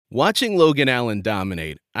Watching Logan Allen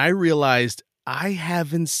dominate, I realized I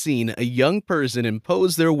haven't seen a young person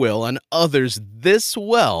impose their will on others this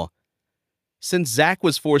well since Zach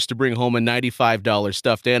was forced to bring home a $95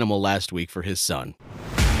 stuffed animal last week for his son.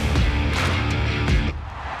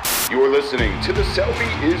 You're listening to the Selby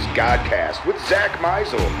is Godcast with Zach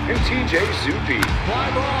Meisel and TJ Zuppe.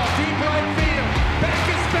 Fly ball, deep right field. Back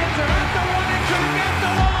is Spencer at the one and track at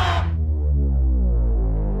the wall.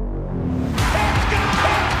 It's gone!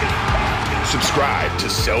 Subscribe to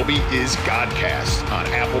Selby is Godcast on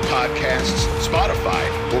Apple Podcasts,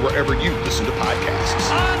 Spotify, or wherever you listen to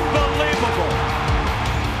podcasts. Unbelievable.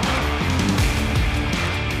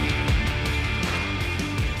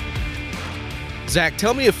 Zach,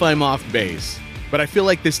 tell me if I'm off base, but I feel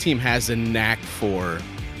like this team has a knack for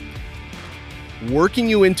working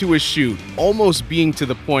you into a shoot, almost being to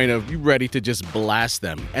the point of you ready to just blast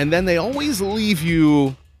them. And then they always leave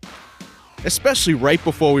you, especially right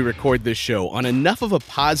before we record this show, on enough of a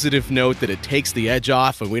positive note that it takes the edge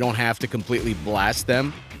off and we don't have to completely blast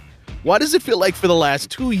them. Why does it feel like for the last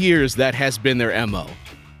 2 years that has been their MO?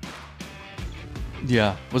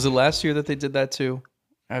 Yeah. Was it last year that they did that too?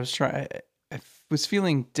 I was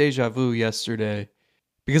feeling deja vu yesterday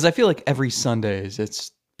because I feel like every Sundays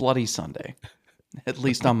it's Bloody Sunday, at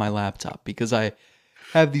least on my laptop, because I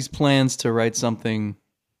have these plans to write something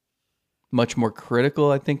much more critical,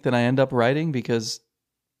 I think, than I end up writing because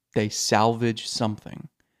they salvage something.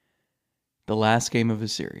 The last game of a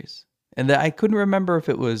series. And I couldn't remember if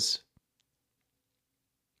it was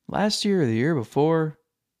last year or the year before,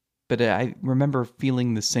 but I remember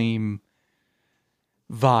feeling the same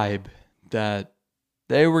vibe that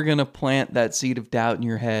they were going to plant that seed of doubt in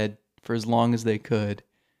your head for as long as they could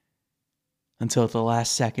until at the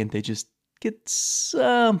last second they just get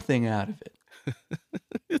something out of it.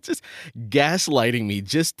 It's just gaslighting me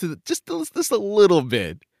just a little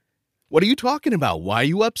bit. What are you talking about? Why are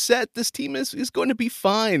you upset? This team is going to be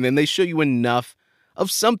fine. And they show you enough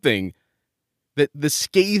of something that the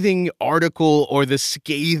scathing article or the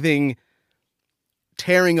scathing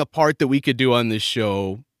tearing apart that we could do on this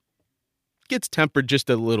show gets tempered just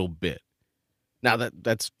a little bit. Now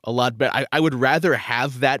that's a lot better. I would rather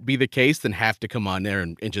have that be the case than have to come on there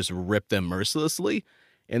and just rip them mercilessly.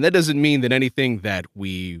 And that doesn't mean that anything that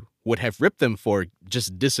we would have ripped them for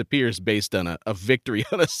just disappears based on a victory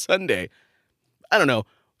on a Sunday. I don't know.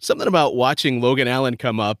 Something about watching Logan Allen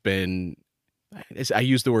come up, and I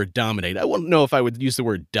use the word dominate. I wouldn't know if I would use the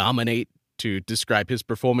word dominate to describe his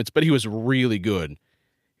performance, but he was really good. If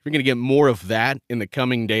you're going to get more of that in the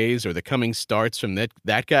coming days or the coming starts from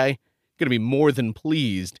that guy, you're going to be more than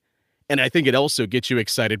pleased. And I think it also gets you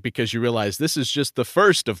excited because you realize this is just the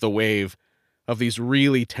first of the wave of these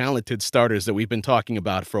really talented starters that we've been talking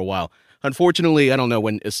about for a while. Unfortunately, I don't know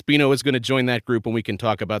when Espino is going to join that group, and we can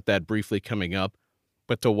talk about that briefly coming up.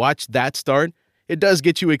 But to watch that start, it does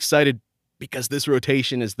get you excited because this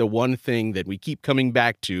rotation is the one thing that we keep coming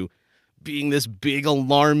back to being this big,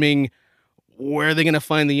 alarming, where are they going to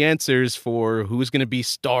find the answers for who's going to be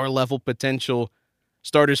star-level potential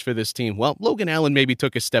starters for this team? Well, Logan Allen maybe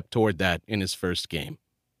took a step toward that in his first game.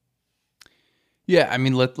 Yeah, I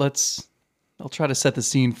mean, I'll try to set the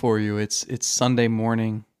scene for you. It's Sunday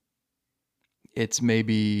morning. It's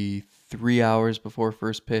maybe 3 hours before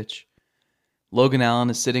first pitch. Logan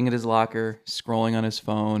Allen is sitting at his locker, scrolling on his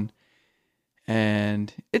phone,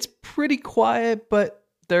 and it's pretty quiet, but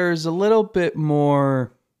there is a little bit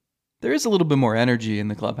more energy in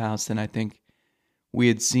the clubhouse than I think we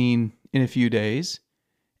had seen in a few days.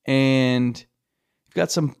 And you've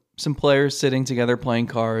got some players sitting together playing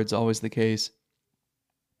cards, always the case.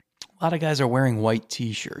 A lot of guys are wearing white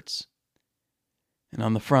t-shirts. And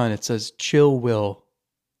on the front it says Chill Will,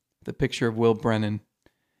 the picture of Will Brennan.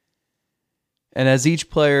 And as each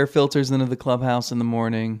player filters into the clubhouse in the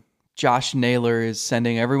morning, Josh Naylor is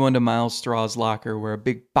sending everyone to Miles Straw's locker where a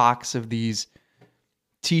big box of these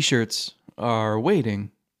t-shirts are waiting.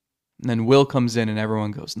 And then Will comes in and everyone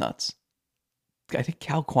goes nuts. I think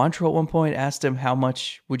Cal Quantrill at one point asked him, how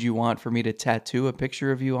much would you want for me to tattoo a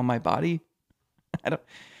picture of you on my body?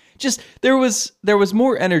 There was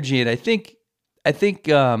more energy. And I think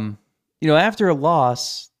after a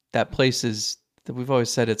loss, that place is, that we've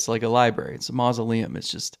always said it's like a library. It's a mausoleum.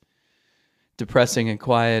 It's just depressing and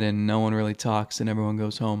quiet and no one really talks and everyone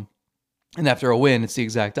goes home. And after a win, it's the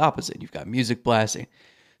exact opposite. You've got music blasting.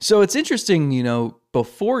 So it's interesting,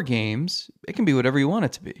 before games, it can be whatever you want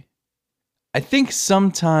it to be. I think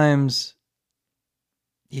sometimes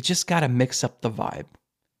you just got to mix up the vibe.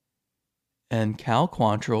 And Cal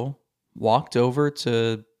Quantrill walked over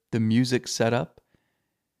to the music setup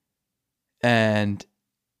and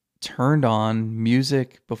turned on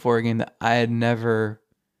music before a game that I had never,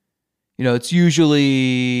 it's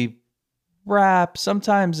usually rap.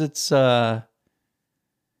 Sometimes it's, I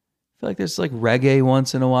feel like there's like reggae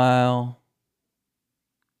once in a while.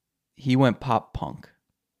 He went pop punk.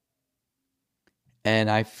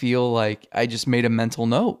 And I feel like I just made a mental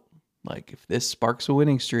note. Like, if this sparks a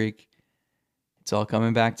winning streak, it's all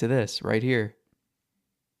coming back to this right here.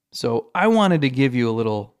 So I wanted to give you a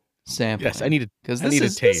little sample. Yes, I need to, because I need a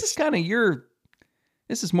taste. This is kind of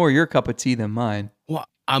this is more your cup of tea than mine. Well,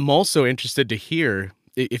 I'm also interested to hear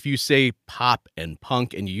if you say pop and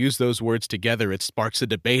punk and you use those words together, it sparks a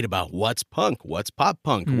debate about what's punk, what's pop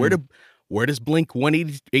punk. Where does Blink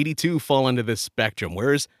 182 fall into this spectrum?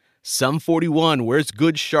 Where's Sum 41? Where's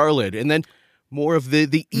Good Charlotte? And then more of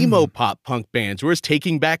the emo pop punk bands. Where's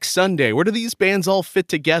Taking Back Sunday? Where do these bands all fit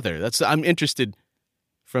together? I'm interested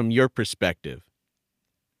from your perspective.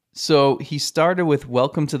 So he started with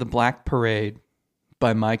Welcome to the Black Parade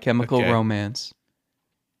by My Chemical Romance.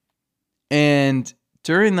 And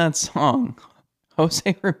during that song,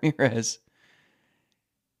 Jose Ramirez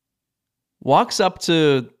walks up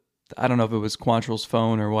to, I don't know if it was Quantrill's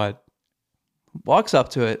phone or what, walks up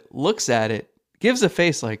to it, looks at it, gives a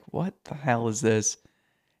face like, what the hell is this?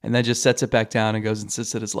 And then just sets it back down and goes and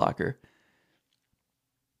sits at his locker.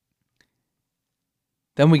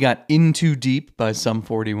 Then we got In Too Deep by Sum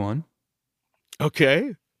 41.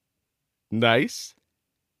 Okay. Nice.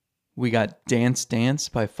 We got Dance Dance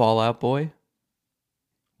by Fall Out Boy.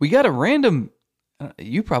 We got a random,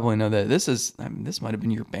 you probably know that. This might have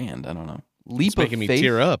been your band. I don't know. Leap of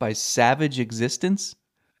Faith by Savage Existence.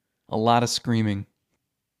 A lot of screaming.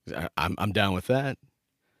 I'm down with that.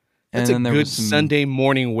 That's and a good Sunday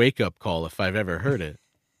morning wake-up call if I've ever heard it.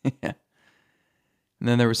 Yeah. And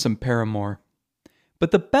then there was some Paramore. But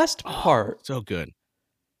the best part... so good.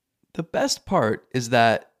 The best part is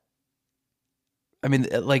that, I mean,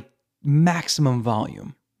 like, maximum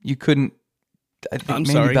volume. You couldn't... I think I'm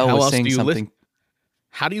Mandy sorry, Bell how was else saying do you something...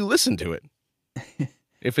 How do you listen to it?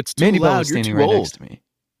 If it's too Mandy Bell loud, was you're standing too right old. next to me.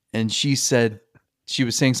 And she said... She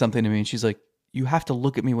was saying something to me, and she's like, you have to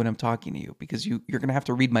look at me when I'm talking to you, because you're going to have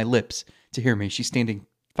to read my lips to hear me. She's standing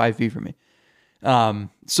 5 feet from me.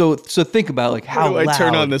 So think about like how do I loud...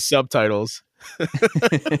 turn on the subtitles?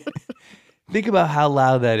 Think about how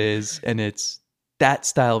loud that is, and it's that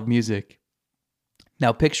style of music.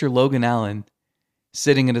 Now picture Logan Allen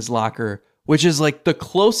sitting in his locker, which is like the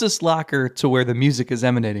closest locker to where the music is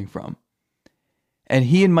emanating from. And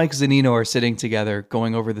he and Mike Zunino are sitting together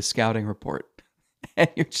going over the scouting report. And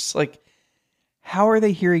you're just like, how are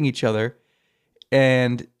they hearing each other?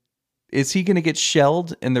 And is he going to get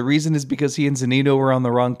shelled? And the reason is because he and Zunino were on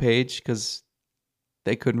the wrong page because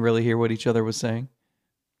they couldn't really hear what each other was saying.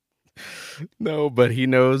 No, but he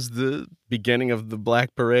knows the beginning of the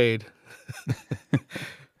Black Parade.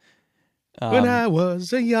 When I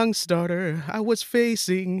was a young starter, I was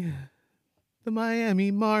facing the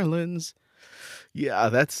Miami Marlins. Yeah,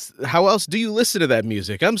 that's... How else do you listen to that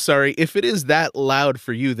music? I'm sorry, if it is that loud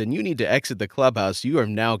for you, then you need to exit the clubhouse. You have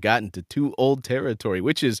now gotten to too old territory,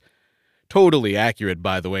 which is totally accurate,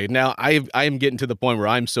 by the way. Now, I am getting to the point where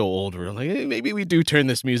I'm so old, where like, hey, maybe we do turn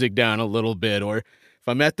this music down a little bit, or if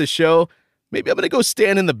I'm at the show, maybe I'm going to go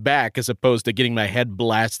stand in the back as opposed to getting my head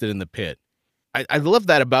blasted in the pit. I love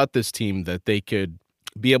that about this team, that they could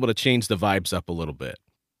be able to change the vibes up a little bit.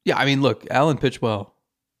 Yeah, I mean, look, Allen pitched well.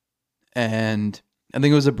 And I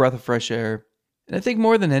think it was a breath of fresh air. And I think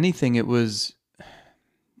more than anything, it was... I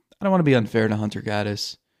don't want to be unfair to Hunter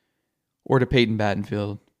Gaddis or to Peyton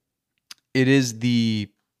Battenfield. It is the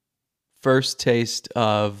first taste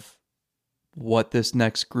of what this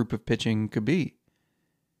next group of pitching could be.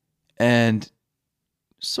 And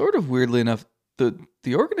sort of weirdly enough,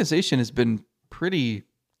 the organization has been pretty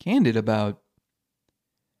candid about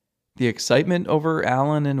the excitement over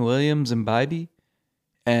Allen and Williams and Bibee.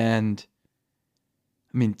 And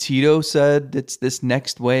I mean, Tito said it's this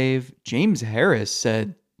next wave. James Harris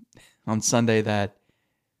said on Sunday that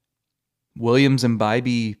Williams and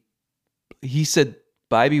Bibee, he said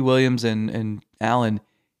Bibee, Williams, and Allen,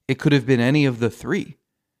 it could have been any of the three.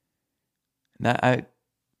 And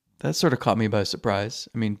that sort of caught me by surprise.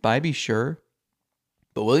 I mean, Bibee, sure,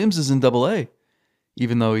 but Williams is in Double-A,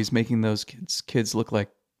 even though he's making those kids look like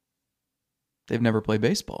they've never played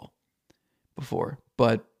baseball before.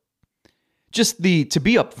 But just to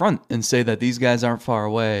be up front and say that these guys aren't far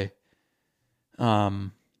away, I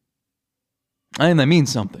think that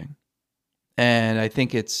means something. And I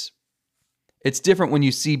think it's different when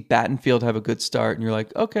you see Battenfield have a good start and you're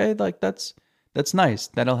like, okay, like that's nice.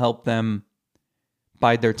 That'll help them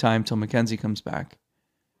bide their time till McKenzie comes back.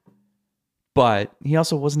 But he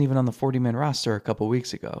also wasn't even on the 40-man roster a couple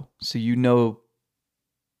weeks ago. So I don't know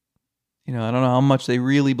how much they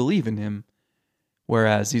really believe in him.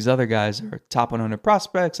 Whereas these other guys are top 100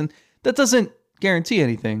 prospects, and that doesn't guarantee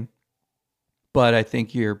anything. But I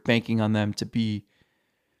think you're banking on them to be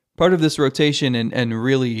part of this rotation and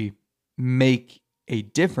really make a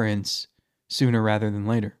difference sooner rather than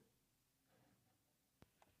later.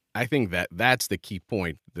 I think that's the key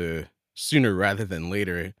point, the sooner rather than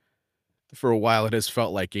later. For a while, it has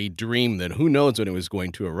felt like a dream that who knows when it was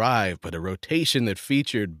going to arrive, but a rotation that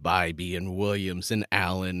featured Bybee and Williams and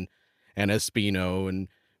Allen and Espino and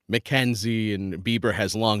McKenzie, and Bieber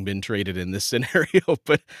has long been traded in this scenario,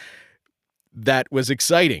 but that was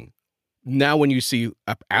exciting. Now when you see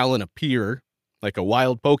Allen appear like a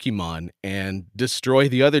wild Pokemon and destroy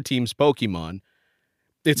the other team's Pokemon,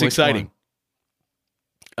 it's exciting.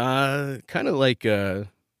 Kind of like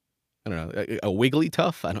I don't know, a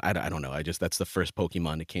Wigglytuff? I don't know. That's the first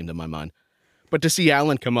Pokemon that came to my mind. But to see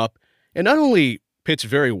Allen come up and not only pitch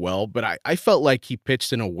very well, but I felt like he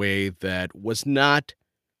pitched in a way that was not,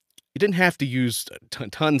 you didn't have to use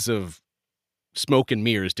tons of smoke and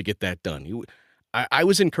mirrors to get that done. I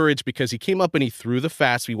was encouraged because he came up and he threw the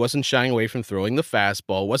fast. He wasn't shying away from throwing the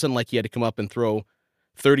fastball. It wasn't like he had to come up and throw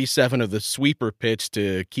 37 of the sweeper pitch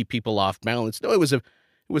to keep people off balance. No, it was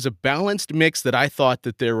a balanced mix that I thought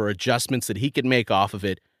that there were adjustments that he could make off of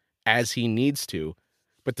it as he needs to.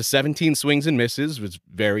 But the 17 swings and misses was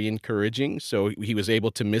very encouraging. So he was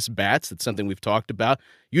able to miss bats. That's something we've talked about.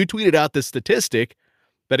 You tweeted out the statistic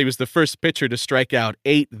that he was the first pitcher to strike out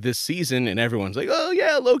 8 this season, and everyone's like, oh,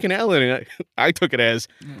 yeah, Logan Allen. And I took it as,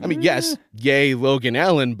 yes, yay, Logan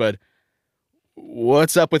Allen, but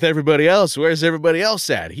what's up with everybody else? Where's everybody else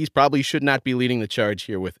at? He probably should not be leading the charge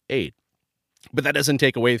here with 8. But that doesn't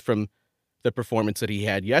take away from the performance that he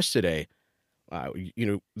had yesterday.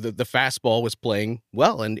 The fastball was playing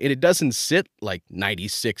well, and it doesn't sit like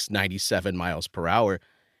 96, 97 miles per hour.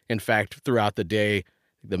 In fact, throughout the day,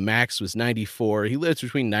 the max was 94. He lives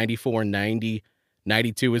between 94 and 90.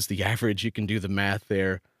 92 is the average. You can do the math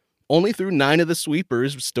there. Only threw 9 of the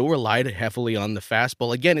sweepers, still relied heavily on the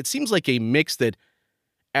fastball. Again, it seems like a mix that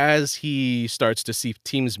as he starts to see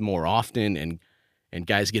teams more often and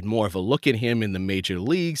guys get more of a look at him in the major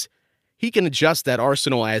leagues, he can adjust that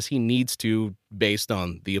arsenal as he needs to based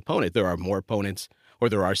on the opponent. There are more opponents, or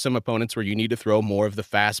there are some opponents where you need to throw more of the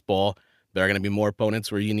fastball. There are going to be more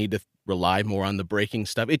opponents where you need to rely more on the breaking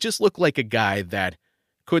stuff. It just looked like a guy that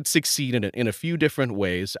could succeed in a few different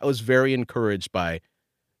ways. I was very encouraged by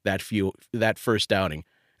that first outing.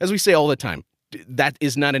 As we say all the time, that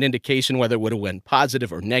is not an indication whether it would have went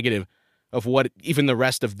positive or negative of what even the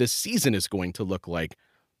rest of this season is going to look like.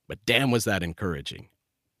 But damn, was that encouraging.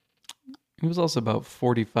 It was also about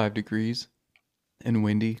 45 degrees and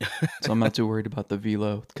windy, so I'm not too worried about the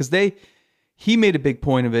velo. Because he made a big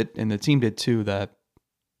point of it, and the team did too, that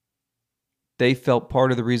they felt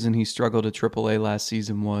part of the reason he struggled at AAA last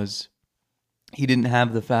season was he didn't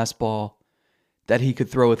have the fastball that he could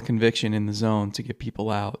throw with conviction in the zone to get people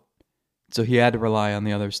out. So he had to rely on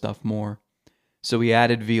the other stuff more. So he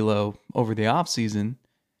added velo over the offseason,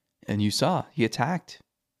 and you saw he attacked.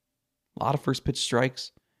 A lot of first pitch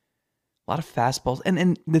strikes, a lot of fastballs.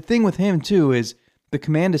 And the thing with him, too, is the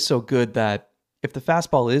command is so good that if the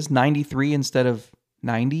fastball is 93 instead of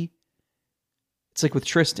 90, it's like with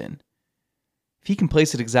Tristan. If he can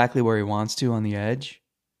place it exactly where he wants to on the edge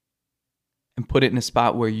and put it in a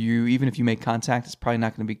spot where even if you make contact, it's probably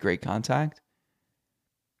not going to be great contact,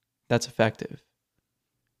 that's effective.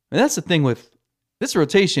 And that's the thing with this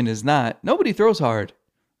rotation is nobody throws hard.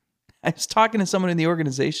 I was talking to someone in the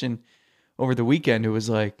organization over the weekend who was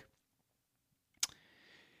like,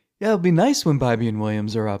 yeah, it'll be nice when Bybee and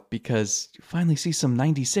Williams are up because you finally see some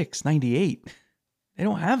 96, 98. They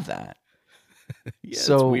don't have that. Yeah,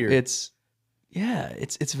 so it's weird.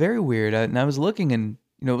 It's very weird. And I was looking, and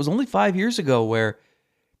it was only 5 years ago where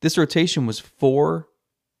this rotation was 4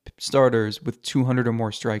 starters with 200 or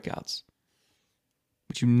more strikeouts,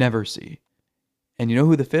 which you never see. And you know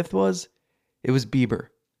who the 5th was? It was Bieber.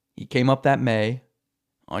 He came up that May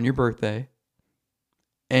on your birthday,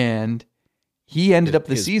 and he ended up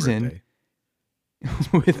the season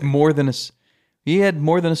with more than he had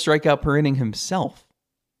more than a strikeout per inning himself.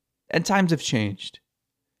 And times have changed.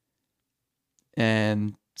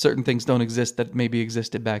 And certain things don't exist that maybe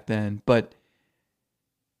existed back then, but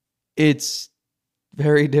it's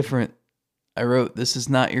very different. I wrote, this is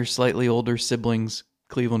not your slightly older siblings'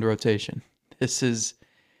 Cleveland rotation. This is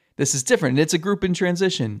different. It's a group in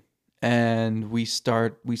transition. And we saw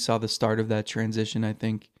the start of that transition, I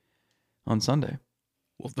think, on Sunday.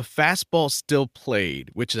 Well, the fastball still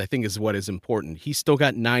played, which I think is what is important. He still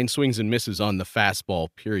got 9 swings and misses on the fastball,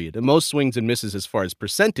 period. And most swings and misses as far as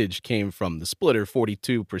percentage came from the splitter.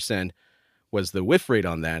 42% was the whiff rate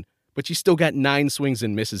on that. But you still got 9 swings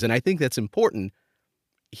and misses. And I think that's important.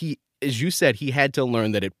 He, as you said, he had to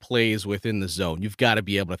learn that it plays within the zone. You've got to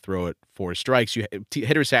be able to throw it 4 strikes.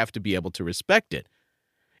 Hitters have to be able to respect it.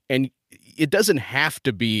 And it doesn't have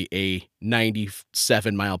to be a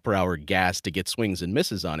 97 mile per hour gas to get swings and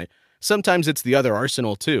misses on it. Sometimes it's the other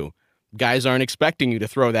arsenal too. Guys aren't expecting you to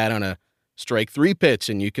throw that on a strike 3 pitch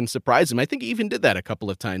and you can surprise them. I think he even did that a couple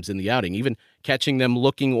of times in the outing, even catching them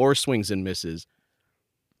looking or swings and misses.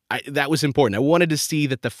 That was important. I wanted to see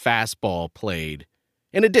that the fastball played,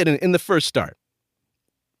 and it did in the first start.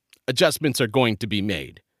 Adjustments are going to be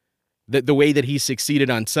made. The way that he succeeded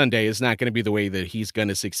on Sunday is not going to be the way that he's going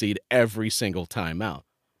to succeed every single time out.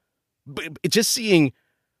 But just seeing,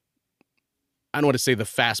 I don't want to say the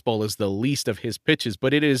fastball is the least of his pitches,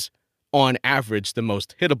 but it is on average the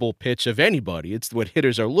most hittable pitch of anybody. It's what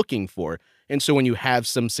hitters are looking for. And so when you have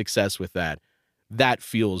some success with that, that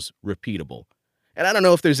feels repeatable. And I don't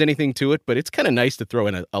know if there's anything to it, but it's kind of nice to throw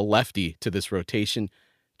in a lefty to this rotation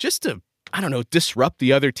just to, I don't know, disrupt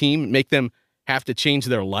the other team, make them have to change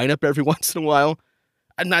their lineup every once in a while.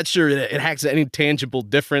 I'm not sure it has any tangible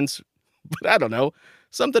difference, but I don't know.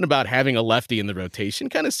 Something about having a lefty in the rotation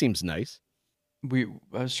kind of seems nice. I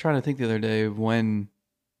was trying to think the other day when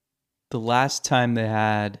the last time they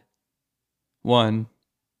had, 1,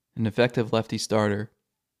 an effective lefty starter,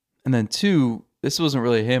 and then 2, this wasn't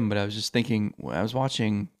really him, but I was just thinking, when I was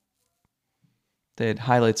watching, they had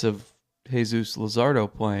highlights of Jesus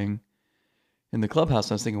Luzardo playing in the clubhouse.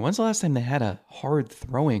 And I was thinking, when's the last time they had a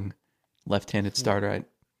hard-throwing left-handed starter at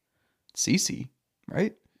CC,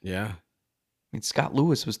 right? Yeah. I mean, Scott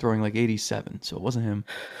Lewis was throwing like 87, so it wasn't him.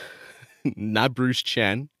 Not Bruce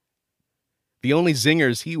Chen. The only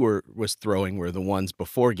zingers he was throwing were the ones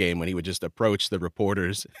before game when he would just approach the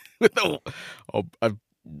reporters with a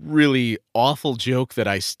really awful joke that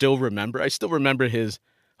I still remember. I still remember his,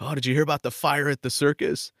 did you hear about the fire at the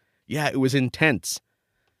circus? Yeah, it was intense.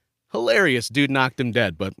 Hilarious. Dude knocked him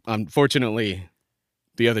dead, but unfortunately,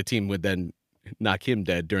 the other team would then knock him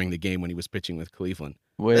dead during the game when he was pitching with Cleveland.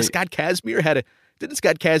 Wait. Scott Kazmir didn't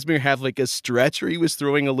Scott Kazmir have like a stretch where he was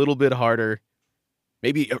throwing a little bit harder?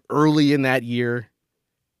 Maybe early in that year.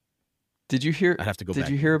 Did you hear? I'd have to go back.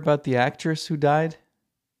 Did you hear about the actress who died?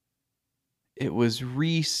 It was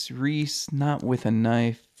Reese, not with a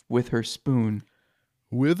knife, with her spoon.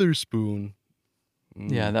 Witherspoon.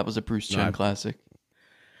 Yeah, that was a Bruce Chen classic.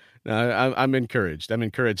 No, I'm encouraged. I'm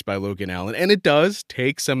encouraged by Logan Allen. And it does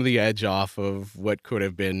take some of the edge off of what could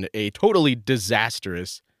have been a totally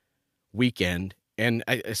disastrous weekend. And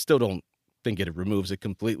I still don't think it removes it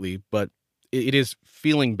completely, but it is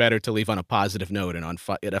feeling better to leave on a positive note and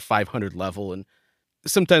at a 500 level. And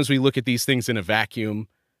sometimes we look at these things in a vacuum.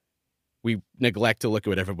 We neglect to look at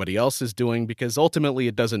what everybody else is doing because ultimately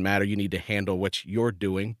it doesn't matter. You need to handle what you're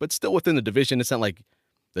doing. But still within the division, it's not like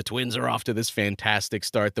the Twins are off to this fantastic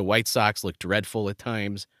start. The White Sox look dreadful at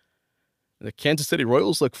times. The Kansas City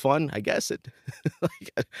Royals look fun. I guess it.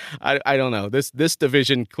 I don't know. This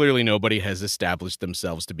division, clearly nobody has established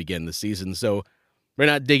themselves to begin the season. So they're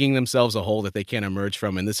not digging themselves a hole that they can't emerge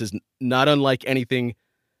from. And this is not unlike anything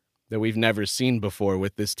that we've never seen before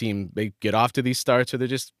with this team. They get off to these starts or they're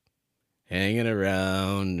just hanging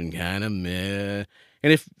around and kind of meh.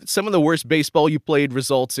 And if some of the worst baseball you played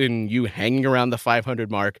results in you hanging around the 500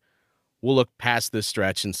 mark, we'll look past this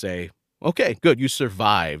stretch and say, okay, good, you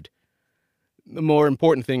survived. The more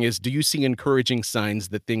important thing is, do you see encouraging signs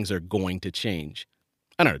that things are going to change?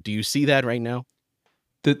 I don't know. Do you see that right now?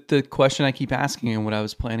 The question I keep asking and what I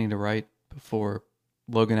was planning to write before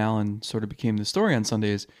Logan Allen sort of became the story on Sunday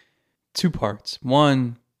is 2 parts.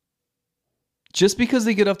 1, just because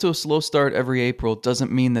they get up to a slow start every April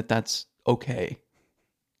doesn't mean that that's okay.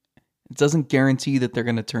 It doesn't guarantee that they're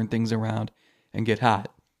going to turn things around and get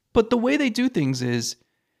hot. But the way they do things is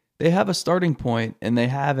they have a starting point and they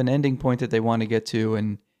have an ending point that they want to get to,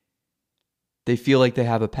 and they feel like they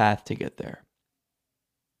have a path to get there.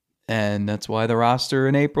 And that's why the roster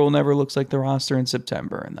in April never looks like the roster in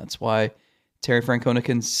September. And that's why Terry Francona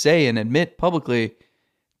can say and admit publicly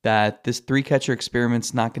that this 3-catcher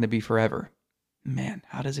experiment's not going to be forever. Man,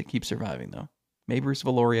 how does it keep surviving, though? Maybruce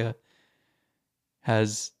Valoria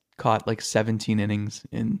has caught like 17 innings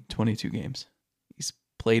in 22 games. He's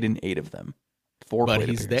played in 8 of them. 4 but plate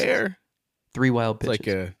he's appearances. there. 3 wild pitches. It's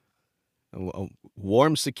like a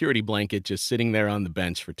warm security blanket just sitting there on the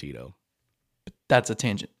bench for Tito. That's a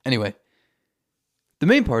tangent. Anyway, the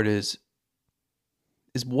main part is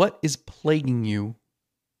what is plaguing you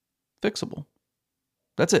fixable?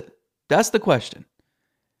 That's it. That's the question.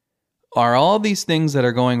 Are all these things that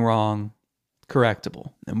are going wrong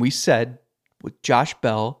correctable? And we said with Josh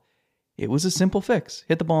Bell, it was a simple fix.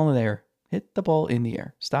 Hit the ball in the air. Hit the ball in the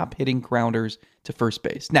air. Stop hitting grounders to first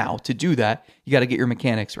base. Now, to do that, you got to get your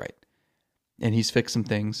mechanics right. And he's fixed some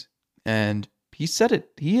things. And he said it.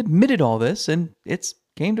 He admitted all this, and it's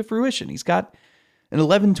came to fruition. He's got an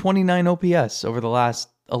 1129 OPS over the last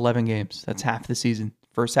 11 games. That's half the season.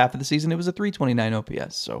 First half of the season, it was a 329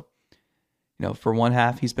 OPS. So, for one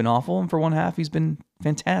half, he's been awful, and for one half, he's been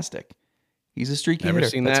fantastic. He's a streaky Never hitter.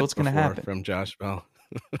 seen That's that what's going to happen from Josh Bell.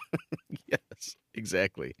 Yes,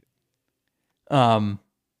 exactly.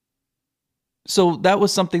 So that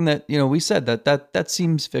was something that, we said that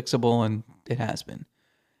seems fixable, and it has been.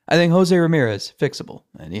 I think Jose Ramirez, fixable.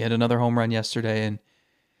 And he had another home run yesterday, and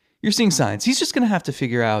you're seeing signs. He's just going to have to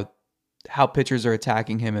figure out how pitchers are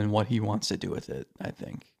attacking him and what he wants to do with it, I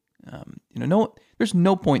think. There's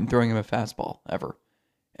no point in throwing him a fastball ever.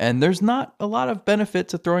 And there's not a lot of benefit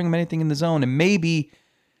to throwing him anything in the zone. And maybe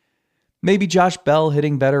Josh Bell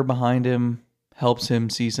hitting better behind him helps him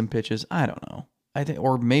see some pitches. I don't know. I think,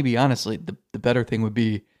 or maybe honestly, the better thing would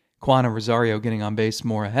be Juan Rosario getting on base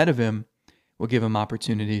more ahead of him will give him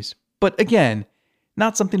opportunities. But again,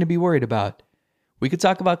 not something to be worried about. We could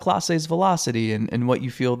talk about Clase's velocity and what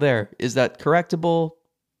you feel there. Is that correctable?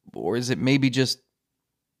 Or is it maybe just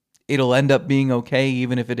it'll end up being okay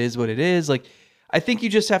even if it is what it is? Like, I think you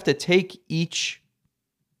just have to take each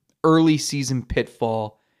early season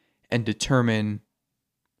pitfall and determine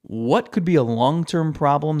what could be a long-term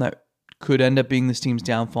problem that could end up being this team's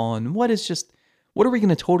downfall, and what are we going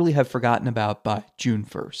to totally have forgotten about by June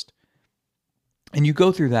 1st? And you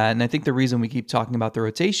go through that, and I think the reason we keep talking about the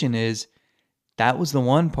rotation is that was the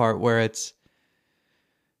one part where it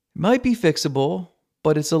might be fixable,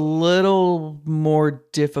 but it's a little more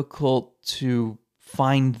difficult to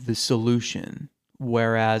find the solution.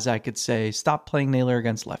 Whereas I could say, stop playing Naylor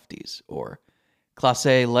against lefties, or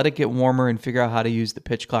Clase, let it get warmer and figure out how to use the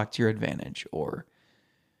pitch clock to your advantage, or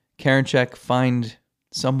Karinchak, find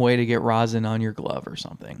some way to get rosin on your glove or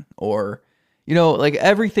something. Or,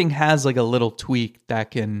 everything has like a little tweak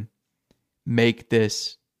that can make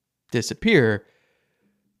this disappear.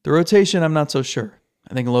 The rotation, I'm not so sure.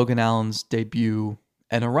 I think Logan Allen's debut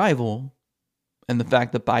and arrival, and the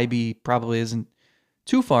fact that Bybee probably isn't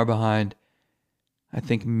too far behind, I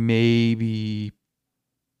think maybe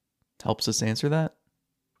helps us answer that.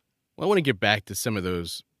 Well, I want to get back to some of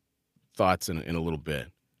those thoughts in a little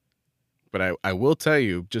bit. But I will tell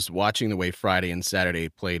you, just watching the way Friday and Saturday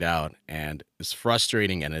played out, and as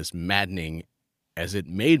frustrating and as maddening as it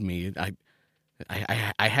made me,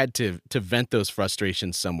 I had to vent those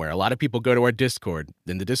frustrations somewhere. A lot of people go to our Discord,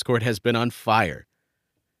 and the Discord has been on fire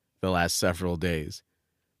the last several days.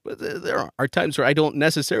 But there are times where I don't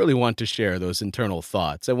necessarily want to share those internal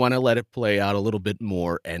thoughts. I want to let it play out a little bit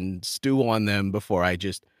more and stew on them before I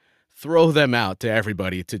just throw them out to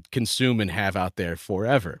everybody to consume and have out there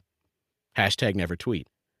forever. Hashtag never tweet.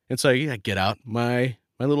 And so I get out my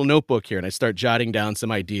little notebook here and I start jotting down some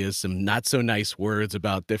ideas, some not so nice words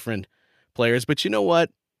about different players. But you know what?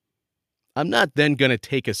 I'm not then going to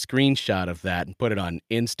take a screenshot of that and put it on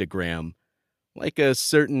Instagram like a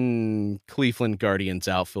certain Cleveland Guardians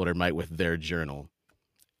outfielder might with their journal.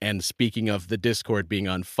 And speaking of the Discord being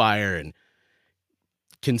on fire and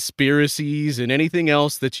conspiracies and anything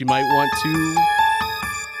else that you might want to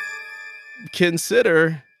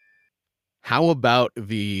consider, how about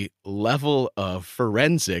the level of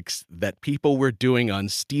forensics that people were doing on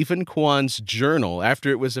Stephen Kwan's journal after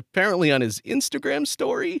it was apparently on his Instagram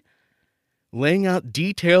story, laying out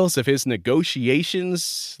details of his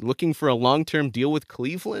negotiations, looking for a long-term deal with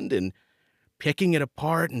Cleveland, and picking it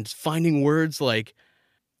apart and finding words like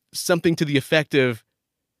something to the effect of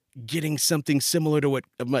getting something similar to what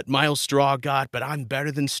Miles Straw got, but I'm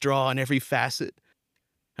better than Straw in every facet.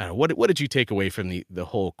 I don't know, what did you take away from the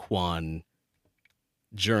whole Kwan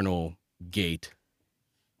journal gate?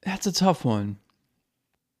 That's a tough one.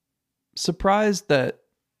 Surprised that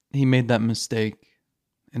he made that mistake,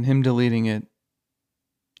 and him deleting it,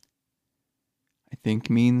 I think,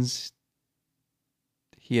 means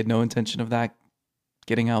he had no intention of that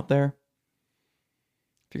getting out there.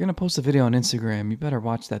 If you're going to post a video on Instagram, you better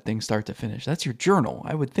watch that thing start to finish. That's your journal.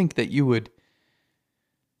 I would think that you would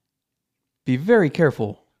be very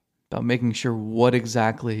careful about making sure what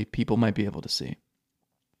exactly people might be able to see.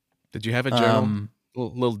 Did you have a journal?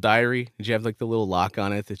 Little diary? Did you have like the little lock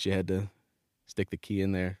on it that you had to stick the key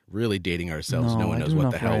in there? Really dating ourselves. No one knows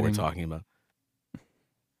what the hell we're talking about.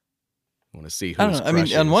 I want to see who's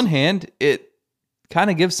crushing. On one hand, it kind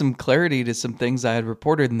of gives some clarity to some things I had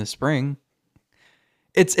reported in the spring.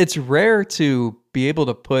 It's rare to be able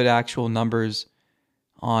to put actual numbers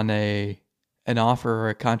on an offer or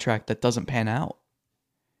a contract that doesn't pan out.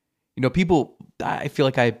 People, I feel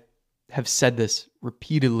like I have said this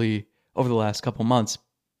repeatedly over the last couple months.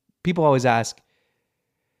 People always ask,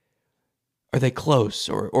 are they close?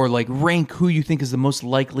 Or like rank who you think is the most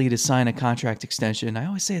likely to sign a contract extension. I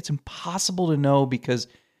always say it's impossible to know because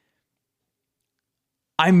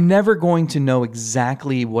I'm never going to know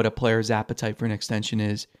exactly what a player's appetite for an extension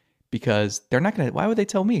is because they're not going to, why would they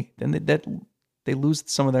tell me? Then they lose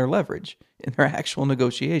some of their leverage in their actual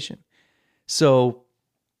negotiation. So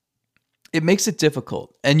it makes it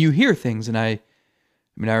difficult. And you hear things, and I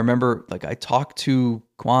remember like I talked to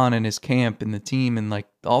Kwon and his camp and the team and like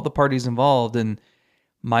all the parties involved, and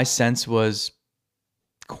my sense was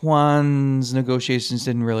Kwon's negotiations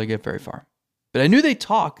didn't really get very far. But I knew they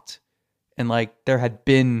talked, and like there had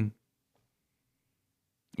been,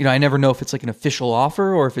 I never know if it's like an official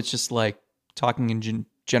offer or if it's just like talking in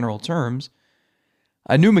general terms.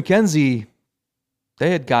 I knew Mackenzie,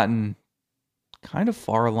 they had gotten kind of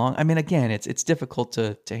far along. I mean, again, it's difficult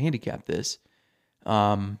to handicap this.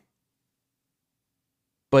 But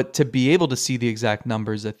to be able to see the exact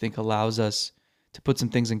numbers, I think allows us to put some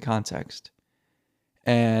things in context.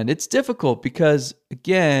 And it's difficult because,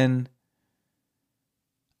 again,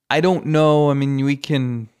 I don't know. I mean, we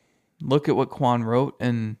can look at what Kwon wrote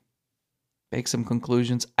and make some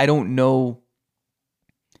conclusions. I don't know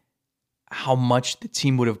how much the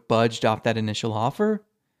team would have budged off that initial offer.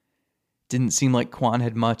 Didn't seem like Kwon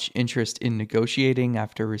had much interest in negotiating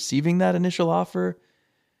after receiving that initial offer.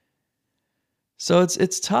 So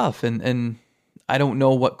it's tough, and I don't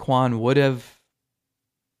know what Kwon would have,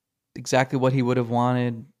 exactly what he would have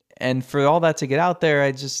wanted. And for all that to get out there,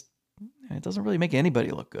 it doesn't really make anybody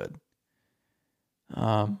look good.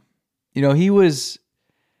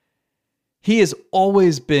 He has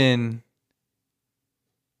always been,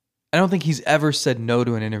 I don't think he's ever said no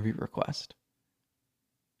to an interview request.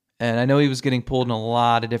 And I know he was getting pulled in a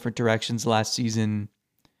lot of different directions last season,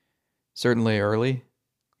 certainly early,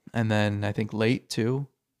 and then I think late too.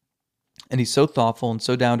 And he's so thoughtful and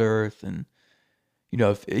so down to earth. And,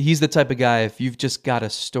 if he's the type of guy, if you've just got a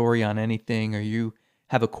story on anything or you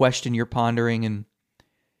have a question you're pondering and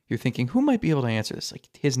you're thinking, who might be able to answer this? Like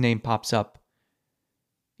his name pops up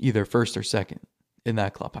either first or second in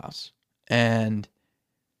that clubhouse. And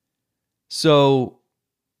so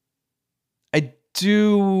I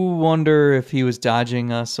do wonder if he was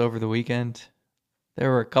dodging us over the weekend. There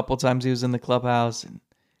were a couple times he was in the clubhouse and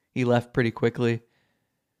he left pretty quickly.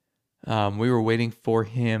 We were waiting for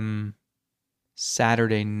him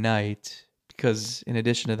Saturday night because in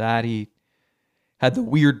addition to that, he had the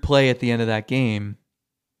weird play at the end of that game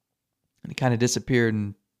and he kind of disappeared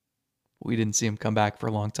and we didn't see him come back for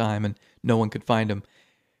a long time and no one could find him.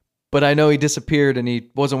 But I know he disappeared and he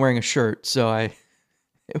wasn't wearing a shirt, so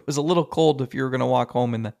it was a little cold if you were going to walk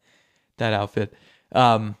home in that outfit.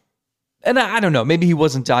 And I don't know, maybe he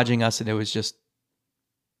wasn't dodging us and it was just,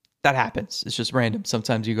 that happens. It's just random.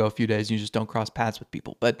 Sometimes you go a few days and you just don't cross paths with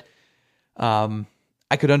people. But I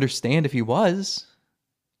could understand if he was.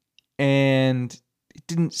 And it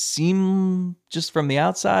didn't seem just from the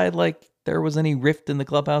outside like there was any rift in the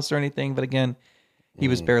clubhouse or anything. But again, he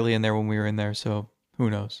was barely in there when we were in there, so who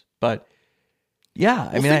knows? But yeah,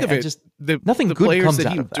 I mean, I just nothing good comes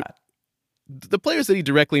out of that. The players that he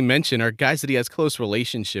directly mentioned are guys that he has close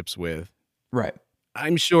relationships with. Right.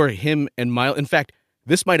 I'm sure him and Miles, in fact,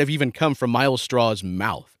 this might have even come from Miles Straw's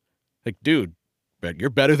mouth. Like, dude, you're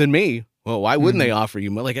better than me. Well, why wouldn't they offer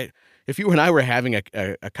you more? Like, if you and I were having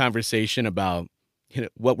a conversation about,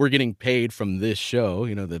 what we're getting paid from this show,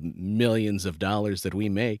 the millions of dollars that we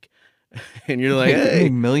make, and you're like, hey,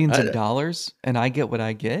 millions of dollars, and I get what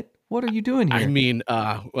I get. What are you doing here? I mean,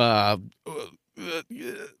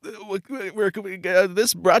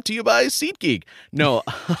 this brought to you by SeatGeek. No,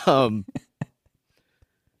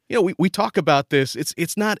 we talk about this.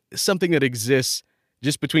 It's not something that exists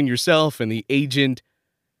just between yourself and the agent.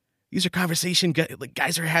 These are conversations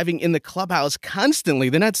guys are having in the clubhouse constantly.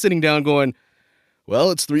 They're not sitting down going,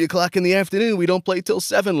 well, it's 3:00 in the afternoon. We don't play till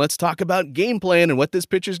 7. Let's talk about game plan and what this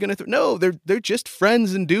pitcher's going to throw. No, they're just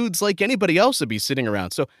friends and dudes like anybody else would be sitting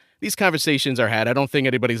around. So these conversations are had. I don't think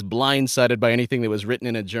anybody's blindsided by anything that was written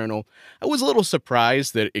in a journal. I was a little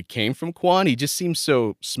surprised that it came from Kwon. He just seems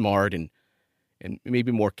so smart and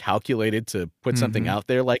maybe more calculated to put something out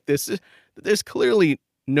there like this. There's clearly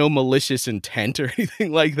no malicious intent or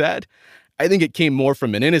anything like that. I think it came more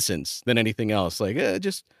from an innocence than anything else. Like,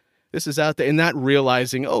 just this is out there and not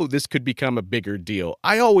realizing, this could become a bigger deal.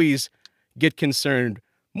 I always get concerned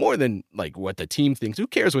more than like what the team thinks. Who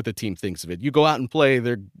cares what the team thinks of it? You go out and play,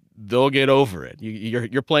 they'll get over it.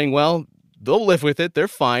 You're playing well, they'll live with it. They're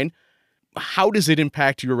fine. How does it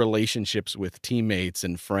impact your relationships with teammates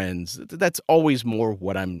and friends? That's always more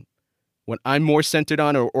what I'm more centered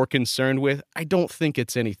on or concerned with. I don't think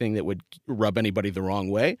it's anything that would rub anybody the wrong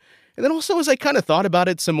way. And then also, as I kind of thought about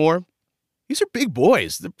it some more, these are big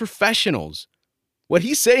boys. They're professionals. What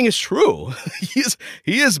he's saying is true.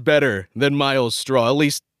 He is better than Myles Straw. At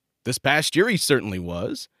least this past year he certainly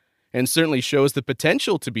was, and certainly shows the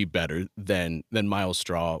potential to be better than Myles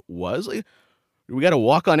Straw was. Like, we got to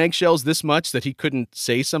walk on eggshells this much that he couldn't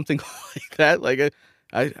say something like that. Like,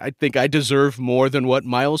 I think I deserve more than what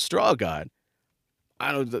Myles Straw got.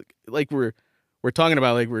 I don't like we're talking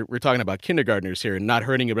about we're talking about kindergartners here and not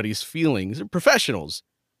hurting anybody's feelings. They're professionals.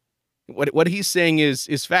 What he's saying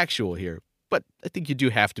is factual here. But I think you do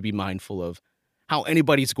have to be mindful of how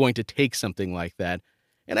anybody's going to take something like that.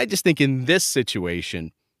 And I just think in this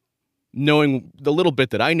situation, knowing the little bit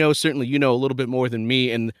that I know, certainly you know a little bit more than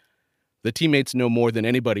me, and the teammates know more than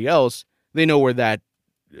anybody else, they know where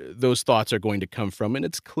those thoughts are going to come from. And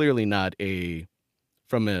it's clearly not again,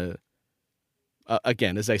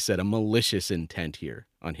 as I said, a malicious intent here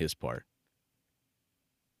on his part.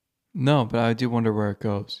 No, but I do wonder where it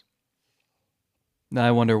goes. Now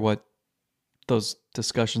I wonder what those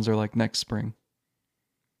discussions are like next spring.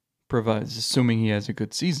 Provides, assuming he has a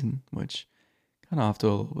good season, which kind of off to a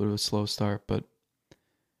little bit of a slow start, but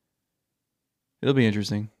it'll be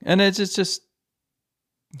interesting. And it's just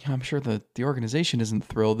I'm sure the organization isn't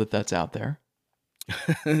thrilled that that's out there.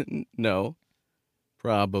 No,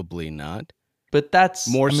 probably not. But that's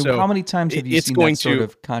more so. How many times have you seen that sort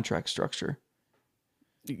of contract structure?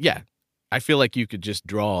 Yeah. I feel like you could just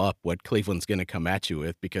draw up what Cleveland's going to come at you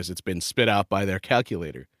with because it's been spit out by their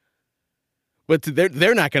calculator. But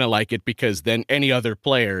they're not going to like it because then any other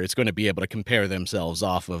player is going to be able to compare themselves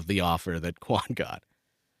off of the offer that Quan got.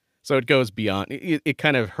 So it goes beyond. It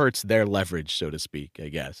kind of hurts their leverage, so to speak, I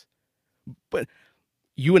guess. But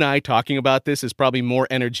you and I talking about this is probably more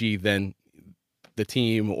energy than the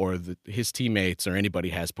team or his teammates or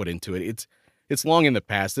anybody has put into it. It's long in the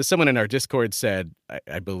past. As someone in our Discord said,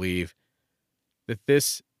 I believe, that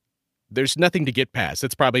there's nothing to get past.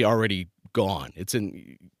 It's probably already gone.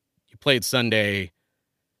 You played Sunday.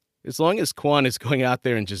 As long as Quan is going out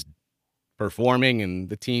there and just performing and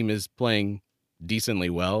the team is playing decently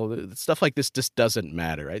well, stuff like this just doesn't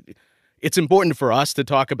matter. Right? It's important for us to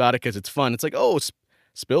talk about it because it's fun. It's like, oh,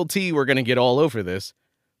 spilled tea, we're going to get all over this.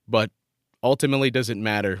 But ultimately, does it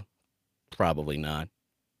matter? Probably not.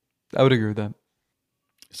 I would agree with that.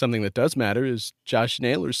 Something that does matter is Josh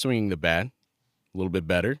Naylor swinging the bat a little bit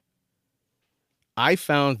better. I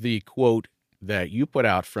found the quote that you put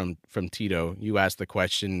out from Tito. You asked the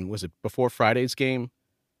question, was it before Friday's game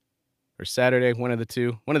or Saturday? One of the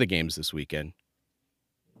two. One of the games this weekend.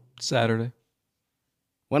 Saturday.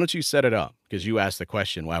 Why don't you set it up? Because you asked the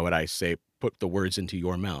question. Why would I say put the words into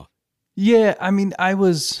your mouth? Yeah, I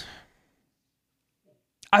was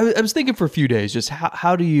thinking for a few days, just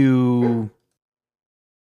how do you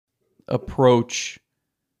approach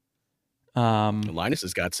Linus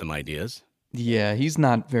has got some ideas. Yeah, he's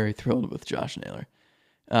not very thrilled with Josh Naylor.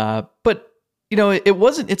 But,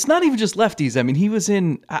 it's not even just lefties. I mean, he was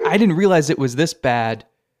I didn't realize it was this bad.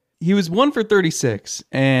 He was 1 for 36,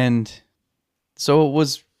 and so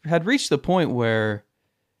had reached the point where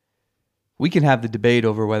we can have the debate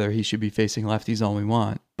over whether he should be facing lefties all we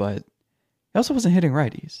want, but he also wasn't hitting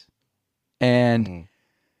righties. And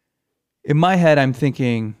in my head, I'm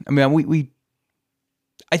thinking,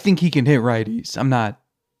 I think he can hit righties. I'm not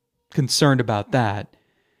concerned about that.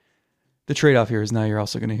 The trade-off here is now you're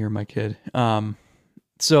also going to hear my kid.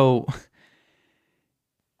 So...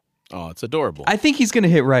 Oh, it's adorable. I think he's going to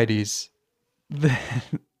hit righties.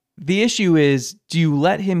 The issue is, do you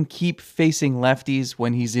let him keep facing lefties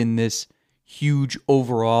when he's in this huge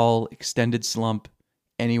overall extended slump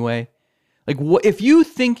anyway? Like, what if you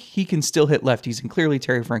think he can still hit lefties, and clearly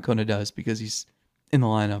Terry Francona does because he's in the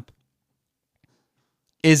lineup,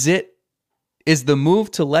 is the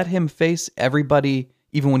move to let him face everybody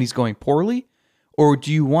even when he's going poorly? Or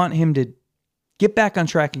do you want him to get back on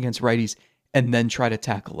track against righties and then try to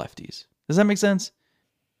tackle lefties? Does that make sense?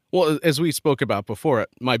 Well, as we spoke about before,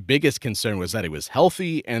 my biggest concern was that he was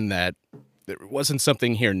healthy and that there wasn't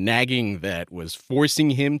something here nagging that was forcing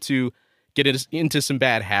him to get into some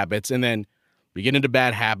bad habits, and then we get into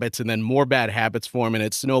bad habits and then more bad habits form and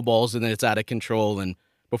it snowballs and then it's out of control, and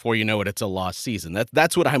before you know it, it's a lost season.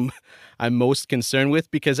 That's what I'm most concerned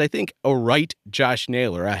with, because I think a right Josh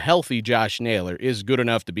Naylor, a healthy Josh Naylor, is good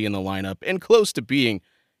enough to be in the lineup and close to being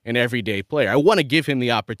an everyday player. I want to give him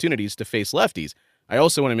the opportunities to face lefties. I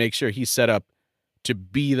also want to make sure he's set up to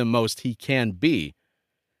be the most he can be.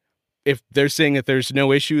 If they're saying that there's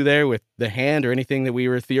no issue there with the hand or anything that we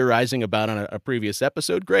were theorizing about on a previous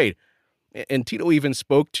episode, great. And Tito even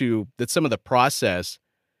spoke to that some of the process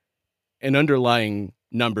and underlying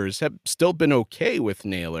numbers have still been okay with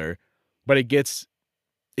Naylor, but it gets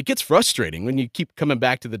frustrating when you keep coming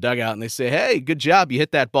back to the dugout and they say, hey, good job, you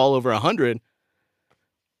hit that ball over 100.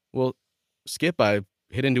 Well, Skip, I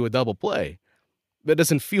hit into a double play. That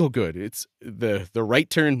doesn't feel good. It's the right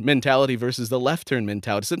turn mentality versus the left turn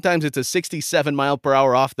mentality. Sometimes it's a 67 mile per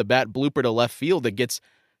hour off the bat blooper to left field that gets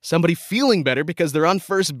somebody feeling better because they're on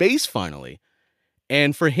first base finally.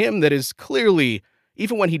 And for him, that is clearly,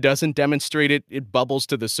 even when he doesn't demonstrate it, it bubbles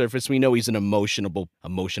to the surface. We know he's an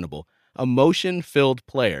emotion-filled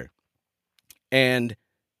player. And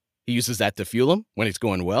he uses that to fuel him when it's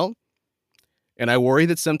going well. And I worry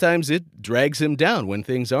that sometimes it drags him down when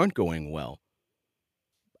things aren't going well.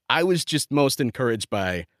 I was just most encouraged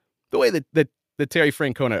by the way that Terry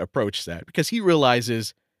Francona approached that, because he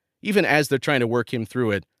realizes, even as they're trying to work him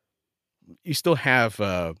through it, you still have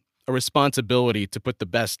a responsibility to put the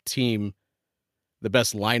best team, the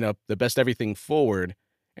best lineup, the best everything forward.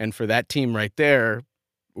 And for that team right there,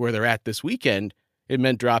 where they're at this weekend, it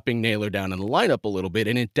meant dropping Naylor down in the lineup a little bit.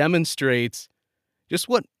 And it demonstrates just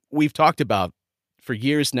what we've talked about for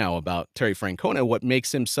years now about Terry Francona, what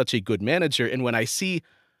makes him such a good manager. And when I see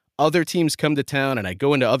other teams come to town and I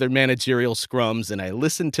go into other managerial scrums and I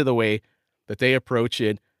listen to the way that they approach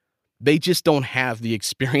it, they just don't have the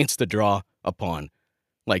experience to draw upon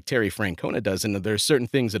like Terry Francona does. And there are certain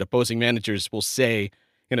things that opposing managers will say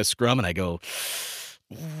in a scrum and I go,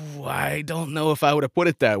 I don't know if I would have put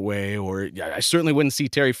it that way, or I certainly wouldn't see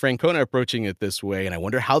Terry Francona approaching it this way. And I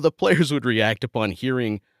wonder how the players would react upon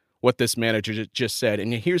hearing what this manager just said.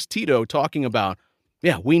 And here's Tito talking about,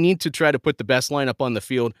 yeah, we need to try to put the best lineup on the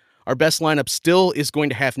field. Our best lineup still is going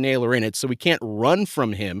to have Naylor in it, so we can't run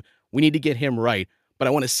from him. We need to get him right. But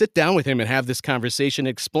I want to sit down with him and have this conversation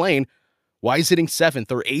and explain why he's hitting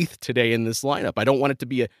 7th or 8th today in this lineup. I don't want it to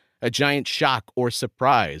be a giant shock or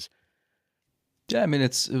surprise. Yeah, I mean,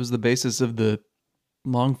 it was the basis of the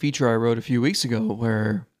long feature I wrote a few weeks ago,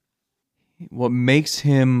 where what makes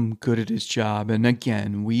him good at his job, and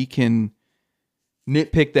again, we can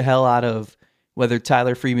nitpick the hell out of whether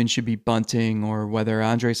Tyler Freeman should be bunting or whether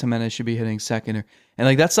Andres Jimenez should be hitting second, and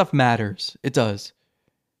like that stuff matters. It does.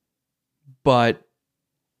 But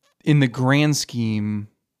in the grand scheme,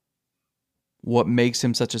 what makes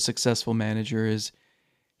him such a successful manager is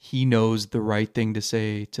he knows the right thing to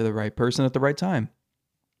say to the right person at the right time.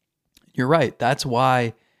 You're right. That's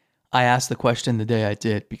why I asked the question the day I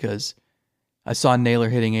did, because I saw Naylor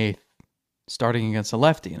hitting 8th, starting against a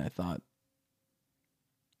lefty, and I thought,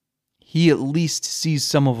 he at least sees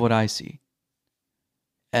some of what I see.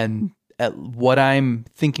 And what I'm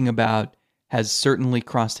thinking about has certainly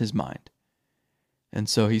crossed his mind. And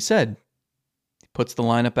so he said, he puts the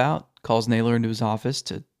lineup out, calls Naylor into his office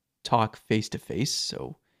to talk face-to-face,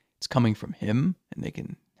 so it's coming from him, and they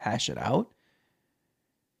can hash it out.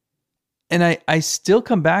 And I still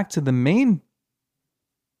come back to the main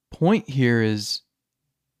point here is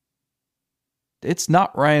it's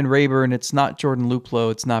not Ryan Rayburn, it's not Jordan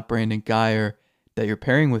Luplow, it's not Brandon Guyer that you're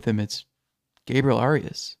pairing with him, it's Gabriel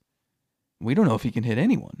Arias. We don't know if he can hit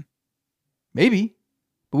anyone. Maybe,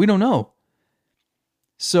 but we don't know.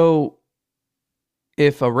 So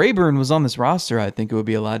if a Rayburn was on this roster, I think it would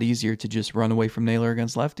be a lot easier to just run away from Naylor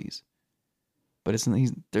against lefties. But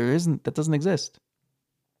that doesn't exist.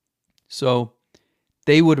 So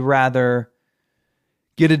they would rather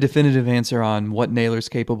get a definitive answer on what Naylor's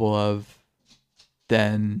capable of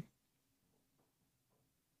than,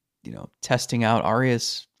 testing out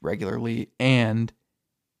Arias regularly and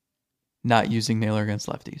not using Naylor against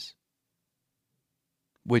lefties.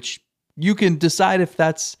 Which you can decide if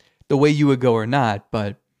that's the way you would go or not,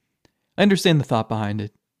 but I understand the thought behind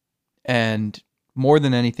it. And more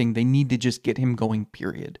than anything, they need to just get him going,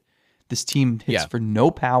 period. This team hits for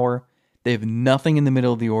no power. They have nothing in the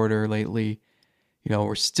middle of the order lately.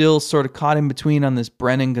 We're still sort of caught in between on this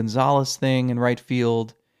Brennan Gonzalez thing in right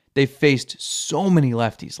field. They've faced so many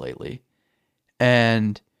lefties lately.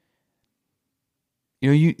 And,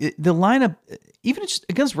 the lineup, even just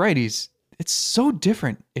against righties, it's so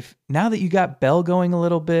different. If now that you got Bell going a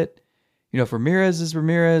little bit, if Ramirez is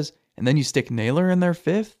Ramirez, and then you stick Naylor in there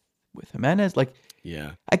 5th with Jimenez,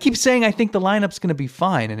 I keep saying I think the lineup's going to be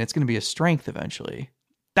fine and it's going to be a strength eventually.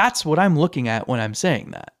 That's what I'm looking at when I'm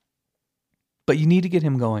saying that. But you need to get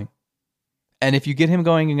him going. And if you get him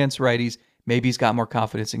going against righties, maybe he's got more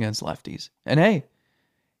confidence against lefties. And hey,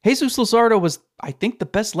 Jesus Luzardo was, I think, the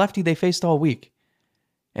best lefty they faced all week,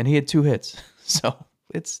 and he had 2 hits. So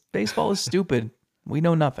baseball is stupid. We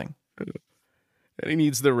know nothing. And he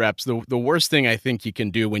needs the reps. The worst thing I think you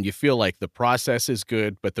can do when you feel like the process is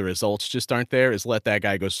good, but the results just aren't there, is let that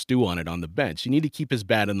guy go stew on it on the bench. You need to keep his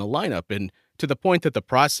bat in the lineup. And to the point that the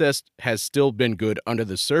process has still been good under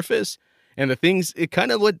the surface. And the things, it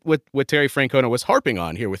kind of what Terry Francona was harping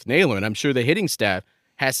on here with Naylor. And I'm sure the hitting staff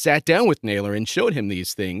has sat down with Naylor and showed him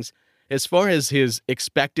these things. As far as his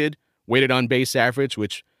expected weighted on base average,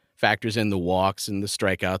 which factors in the walks and the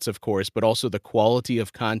strikeouts, of course, but also the quality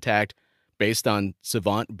of contact based on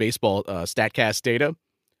Savant baseball StatCast data.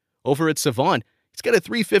 Over at Savant, he's got a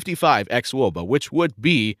 355 xWOBA, which would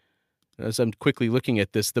be, as I'm quickly looking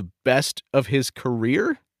at this, the best of his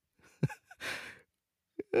career.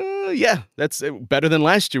 Yeah, that's better than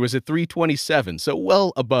last year, was at 327, so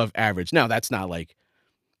well above average. Now, that's not like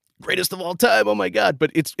greatest of all time, oh my God,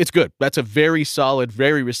 but it's good. That's a very solid,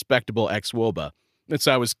 very respectable xWOBA. And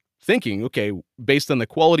so I was thinking, okay, based on the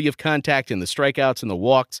quality of contact and the strikeouts and the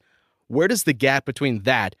walks, where does the gap between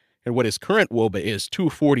that and what his current WOBA is,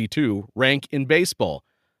 242, rank in baseball?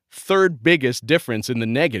 Third biggest difference in the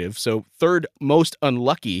negative, so third most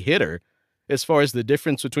unlucky hitter as far as the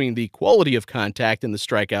difference between the quality of contact and the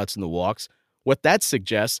strikeouts and the walks, what that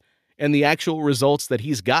suggests, and the actual results that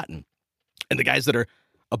he's gotten. And the guys that are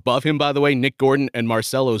above him, by the way, Nick Gordon and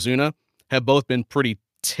Marcell Ozuna, have both been pretty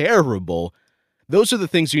terrible. Those are the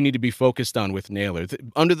things you need to be focused on with Naylor.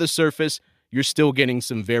 Under the surface, you're still getting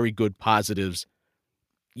some very good positives.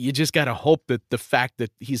 You just got to hope that the fact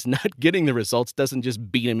that he's not getting the results doesn't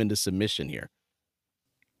just beat him into submission here.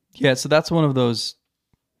 Yeah, so that's one of those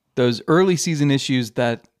early season issues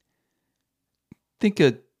that I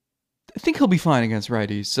think he'll be fine against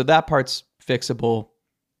righties. So that part's fixable.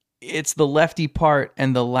 It's the lefty part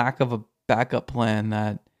and the lack of a backup plan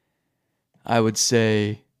that I would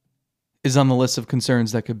say is on the list of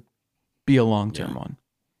concerns that could be a long-term one.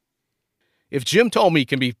 If Jim Thome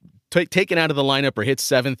can be taken out of the lineup or hit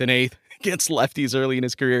 7th and 8th against lefties early in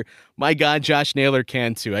his career, my God, Josh Naylor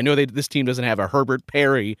can too. I know this team doesn't have a Herbert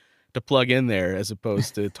Perry to plug in there as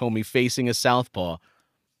opposed to Thome facing a southpaw.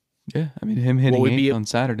 Yeah, I mean, him hitting 8th on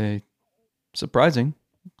Saturday, surprising,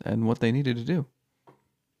 and what they needed to do.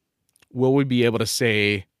 Will we be able to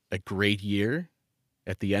say a great year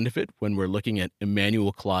at the end of it when we're looking at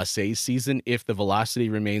Emmanuel Clase's season if the velocity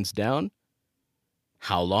remains down?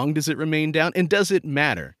 How long does it remain down? And does it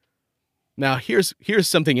matter? Now, here's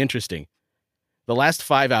something interesting. The last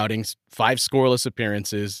 5 outings, 5 scoreless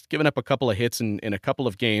appearances, given up a couple of hits in a couple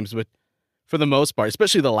of games, but for the most part,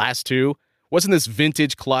 especially the last 2, wasn't this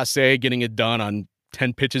vintage Clase getting it done on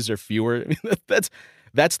 10 pitches or fewer? I mean,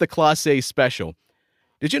 that's the Clase special.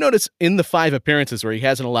 Did you notice in the 5 appearances where he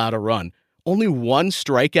hasn't allowed a run, only 1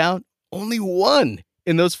 strikeout? Only 1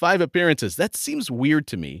 in those 5 appearances. That seems weird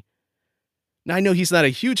to me. Now, I know he's not a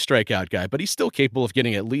huge strikeout guy, but he's still capable of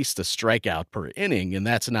getting at least a strikeout per inning, and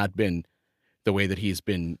that's not been the way that he's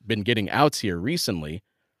been getting outs here recently.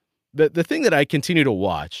 The thing that I continue to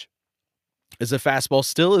watch is the fastball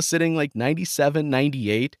still is sitting like 97,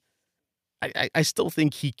 98. I still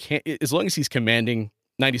think he can't, as long as he's commanding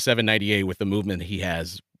 97, 98 with the movement he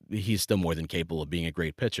has, he's still more than capable of being a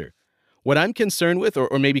great pitcher. What I'm concerned with,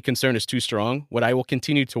 or maybe concern is too strong, what I will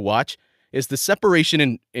continue to watch is the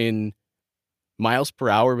separation in miles per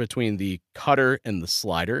hour between the cutter and the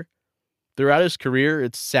slider. Throughout his career,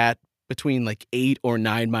 it's sat between like 8 or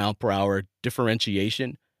 9 mile per hour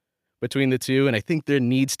differentiation between the two. And I think there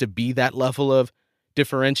needs to be that level of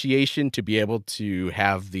differentiation to be able to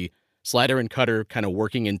have the slider and cutter kind of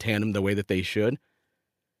working in tandem the way that they should.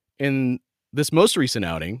 In this most recent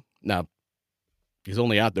outing, now he's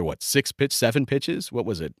only out there, 7 pitches? What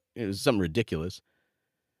was it? It was something ridiculous.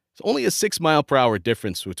 It's only a 6 mile per hour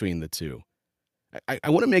difference between the two. I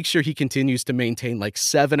want to make sure he continues to maintain like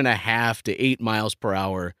 7.5 to 8 miles per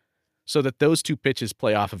hour so that those 2 pitches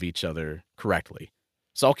play off of each other correctly.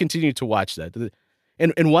 So I'll continue to watch that.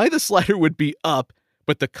 And why the slider would be up,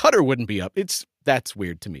 but the cutter wouldn't be up, that's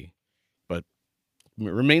weird to me. But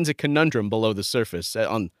it remains a conundrum below the surface.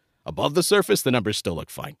 Above the surface, the numbers still look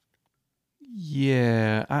fine.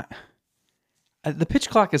 Yeah. The pitch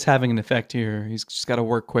clock is having an effect here. He's just got to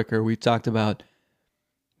work quicker. We talked about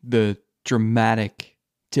the dramatic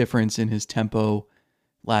difference in his tempo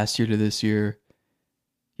last year to this year.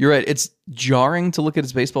 You're right. It's jarring to look at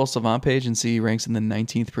his Baseball Savant page and see he ranks in the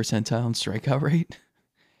 19th percentile in strikeout rate.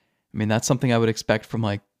 I mean, that's something I would expect from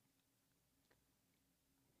I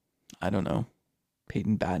don't know,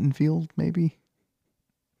 Peyton Battenfield maybe,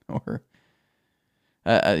 or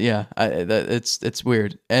it's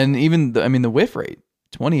weird. And even the whiff rate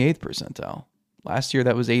 28th percentile. Last year,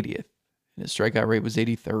 that was 80th. And his strikeout rate was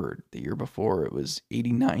 83rd. The year before, it was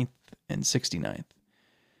 89th and 69th.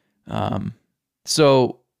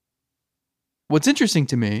 So what's interesting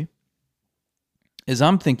to me is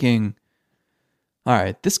I'm thinking, all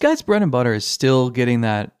right, this guy's bread and butter is still getting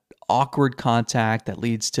that awkward contact that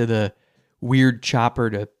leads to the weird chopper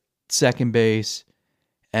to second base.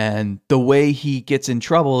 And the way he gets in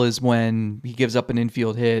trouble is when he gives up an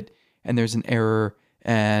infield hit and there's an error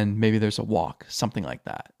and maybe there's a walk, something like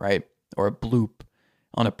that, right? Or a bloop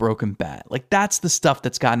on a broken bat. Like, that's the stuff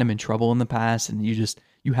that's gotten him in trouble in the past, and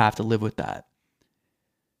you have to live with that.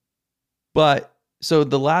 But so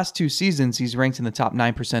the last 2 seasons, he's ranked in the top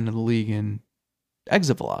 9% of the league in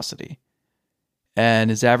exit velocity. And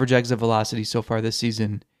his average exit velocity so far this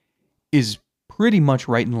season is pretty much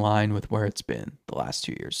right in line with where it's been the last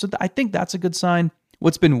 2 years. So I think that's a good sign.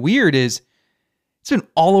 What's been weird is it's been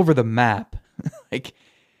all over the map. Like,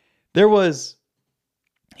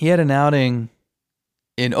 he had an outing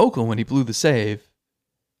in Oakland when he blew the save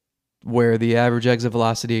where the average exit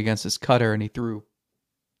velocity against his cutter, and he threw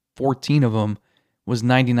 14 of them, was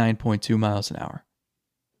 99.2 miles an hour.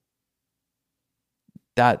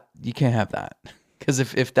 That, you can't have that. Because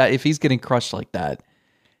if he's getting crushed like that,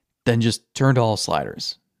 then just turn to all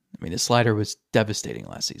sliders. I mean, his slider was devastating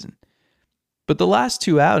last season. But the last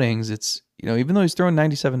 2 outings, it's, even though he's throwing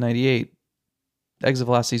 97, 98, the exit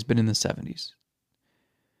velocity's been in the 70s.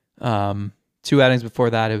 2 outings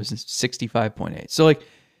before that, it was 65.8. So, like,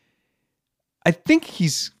 I think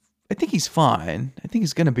he's fine. I think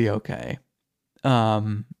he's going to be okay.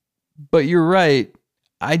 But you're right.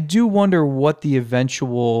 I do wonder what the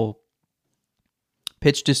eventual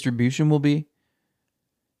pitch distribution will be.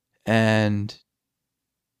 And,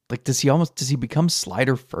 like, does he become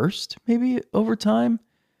slider first maybe over time?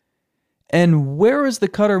 And where is the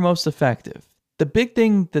cutter most effective? The big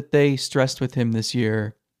thing that they stressed with him this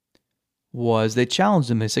year was they challenged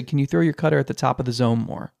him. They said, can you throw your cutter at the top of the zone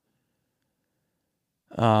more?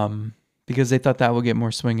 Because they thought that would get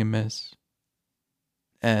more swing and miss.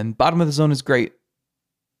 And bottom of the zone is great.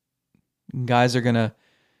 Guys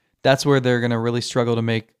that's where they're going to really struggle to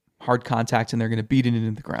make hard contact, and they're going to beat it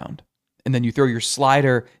into the ground. And then you throw your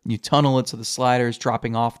slider and you tunnel it so the slider is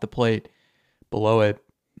dropping off the plate below it,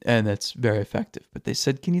 and that's very effective. But they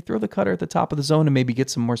said, can you throw the cutter at the top of the zone and maybe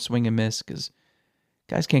get some more swing and miss? Because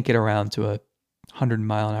guys can't get around to a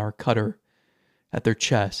 100-mile-an-hour cutter at their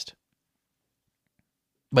chest.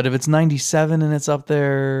 But if it's 97 and it's up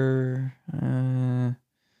there, I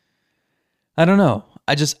don't know.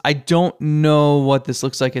 I don't know what this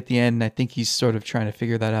looks like at the end. And I think he's sort of trying to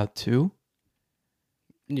figure that out too.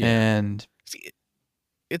 Yeah. And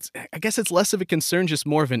I guess it's less of a concern, just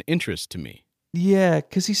more of an interest to me. Yeah,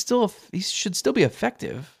 because he should still be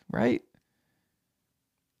effective, right?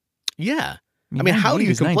 Yeah. I mean, how do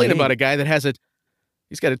you complain 98. about a guy that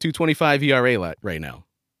he's got a 2.25 ERA right now?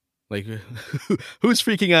 Like, who's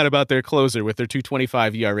freaking out about their closer with their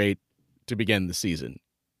 2.25 ERA to begin the season?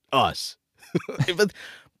 Us. But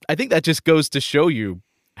I think that just goes to show you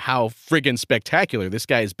how friggin' spectacular this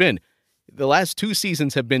guy has been. The last 2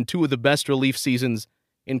 seasons have been 2 of the best relief seasons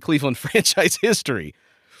in Cleveland franchise history.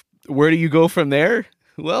 Where do you go from there?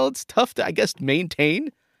 Well, it's tough to, I guess,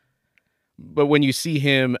 maintain. But when you see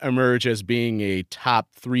him emerge as being a top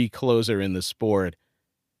 3 closer in the sport,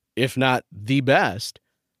 if not the best,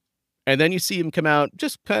 and then you see him come out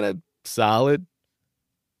just kind of solid,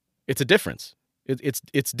 it's a difference.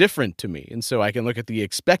 It's different to me. And so I can look at the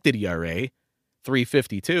expected ERA,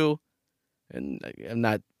 3.52, and I'm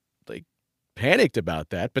not like panicked about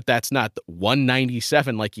that, but that's not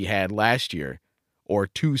 197 like he had last year or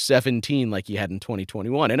 217 like he had in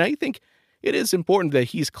 2021. And I think it is important that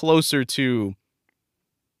he's closer to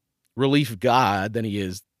relief god than he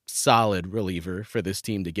is solid reliever for this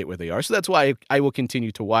team to get where they are. So that's why I will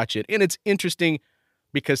continue to watch it. And it's interesting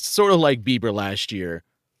because sort of like Bieber last year,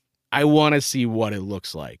 I want to see what it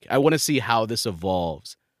looks like. I want to see how this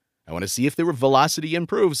evolves. I want to see if the velocity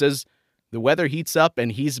improves as the weather heats up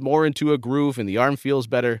and he's more into a groove and the arm feels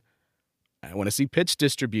better. I want to see pitch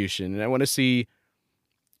distribution, and I want to see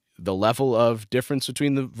the level of difference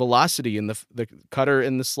between the velocity and the cutter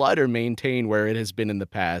and the slider maintain where it has been in the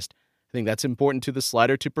past. I think that's important to the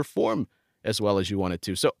slider to perform as well as you want it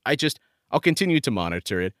to. So I'll continue to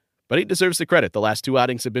monitor it, but he deserves the credit. The last 2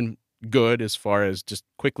 outings have been good as far as just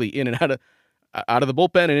quickly in and out of the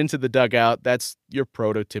bullpen and into the dugout. That's your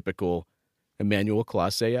prototypical Emmanuel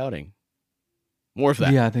Clase outing. More of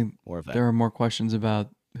that. Yeah, I think more of that. There are more questions about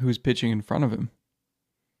who's pitching in front of him.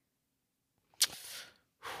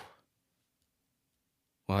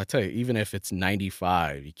 Well, I tell you, even if it's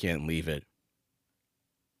 95, you can't leave it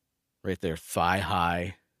right there, thigh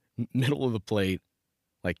high, middle of the plate,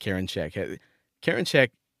 like Karinchak. Karinchak,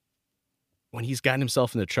 when he's gotten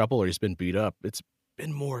himself into trouble or he's been beat up, it's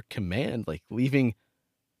been more command, like leaving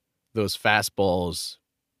those fastballs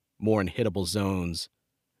more in hittable zones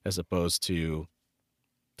as opposed to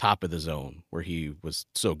top of the zone, where he was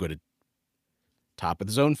so good at top of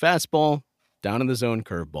the zone fastball, down in the zone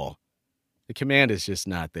curveball. The command is just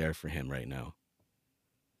not there for him right now.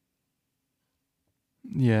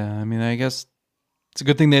 Yeah, I mean, I guess it's a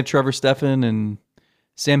good thing they have Trevor Stephan, and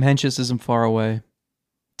Sam Hentges isn't far away.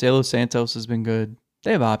 De Los Santos has been good.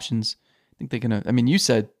 They have options. I think they can. I mean, you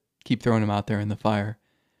said keep throwing him out there in the fire.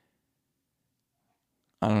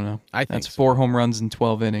 I don't know. I think that's so. 4 home runs in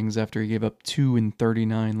 12 innings after he gave up 2 in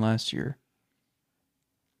 39 last year.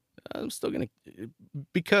 I'm still going to,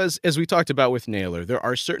 because as we talked about with Naylor, there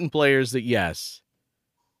are certain players that, yes,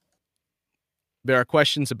 there are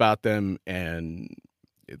questions about them, and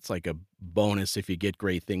it's like a bonus if you get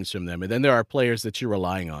great things from them. And then there are players that you're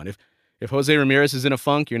relying on. If Jose Ramirez is in a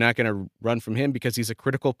funk, you're not going to run from him because he's a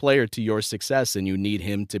critical player to your success, and you need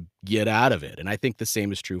him to get out of it. And I think the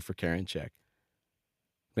same is true for Karinchak.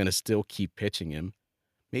 I'm going to still keep pitching him.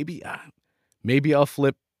 Maybe I'll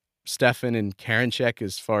flip Stephan and Karinchak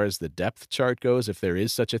as far as the depth chart goes, if there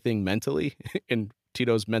is such a thing mentally in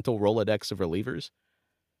Tito's mental Rolodex of relievers.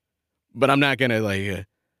 But I'm not going to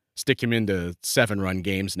stick him into 7-run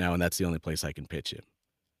games now, and that's the only place I can pitch him.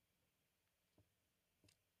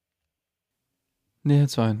 Yeah,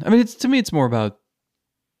 it's fine. I mean, to me, it's more about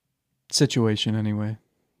situation anyway.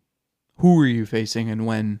 Who are you facing and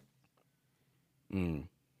when?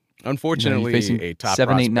 Unfortunately, are you facing a top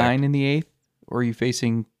 7, 8, prospect. 9 in the 8th, or are you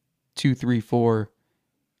facing 2, 3, 4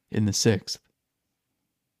 in the 6th?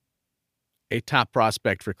 A top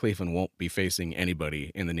prospect for Cleveland won't be facing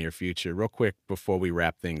anybody in the near future. Real quick before we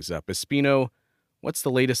wrap things up, Espino, what's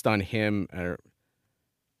the latest on him?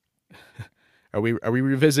 Are we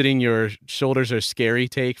revisiting your shoulders are scary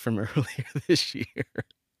take from earlier this year?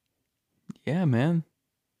 Yeah, man.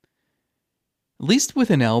 At least with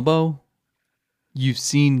an elbow, you've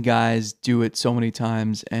seen guys do it so many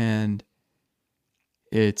times, and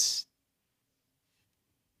we'll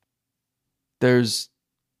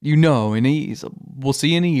see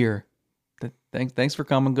you in a year. Thanks for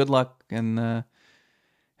coming. Good luck, and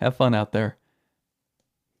have fun out there.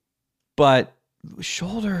 But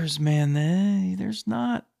shoulders, man, there's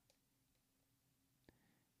no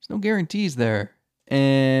guarantees there.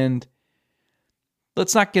 And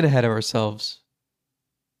let's not get ahead of ourselves.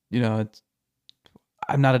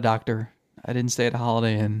 I'm not a doctor. I didn't stay at a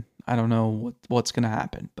Holiday Inn. I don't know what's going to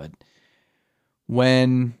happen. But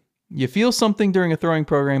when you feel something during a throwing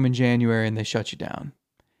program in January and they shut you down,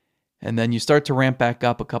 and then you start to ramp back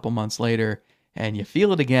up a couple months later and you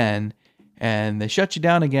feel it again and they shut you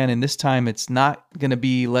down again, and this time it's not going to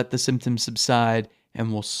be let the symptoms subside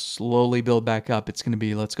and we'll slowly build back up. It's going to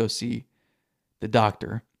be let's go see the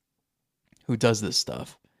doctor who does this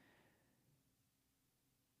stuff.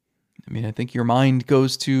 I mean, I think your mind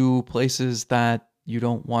goes to places that you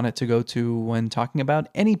don't want it to go to when talking about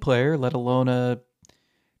any player, let alone a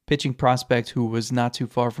pitching prospect who was not too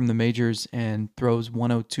far from the majors and throws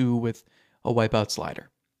 102 with a wipeout slider.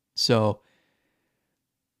 So,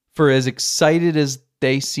 for as excited as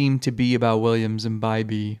they seem to be about Williams and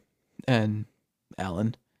Bybee and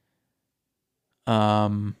Allen, I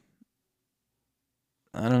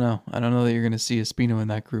don't know. I don't know that you're going to see Espino in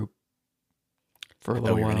that group for a little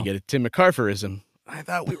while. We were going to get a Tim McCarverism. I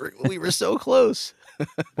thought we were so close.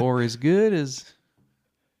 Or as good as...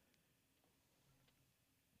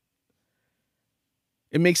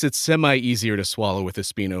 It makes it semi-easier to swallow with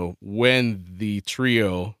Espino when the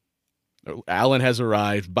trio, Allen has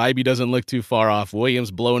arrived, Bybee doesn't look too far off,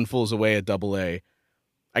 Williams blowing fools away at Double-A.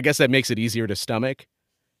 I guess that makes it easier to stomach.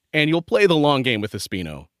 And you'll play the long game with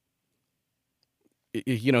Espino.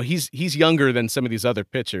 He's younger than some of these other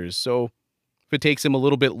pitchers, so if it takes him a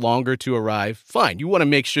little bit longer to arrive, fine. You want to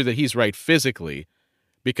make sure that he's right physically,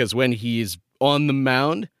 because when he's on the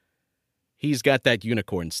mound, he's got that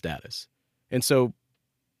unicorn status. And so,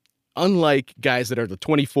 unlike guys that are the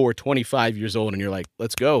 24, 25 years old and you're like,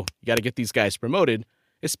 let's go, you got to get these guys promoted,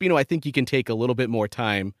 Espino, I think you can take a little bit more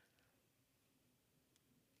time.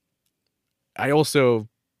 I know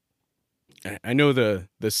the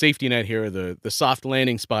safety net here, the soft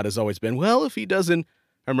landing spot has always been, well, if he doesn't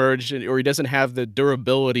emerge or he doesn't have the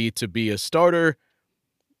durability to be a starter,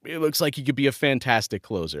 it looks like he could be a fantastic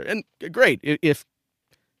closer. And great, if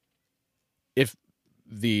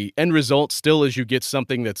the end result still is you get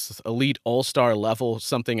something that's elite all-star level,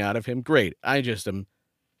 something out of him, great. I'm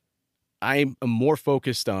more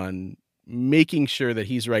focused on making sure that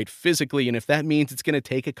he's right physically. And if that means it's going to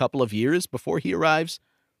take a couple of years before he arrives,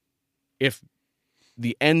 if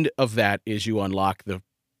the end of that is you unlock the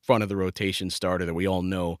front of the rotation starter that we all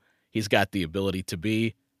know he's got the ability to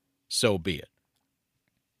be, so be it.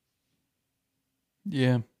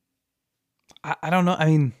 Yeah. I don't know. I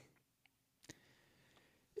mean,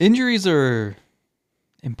 injuries are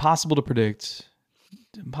impossible to predict.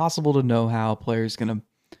 Impossible to know how a player's going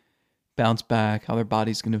to bounce back, how their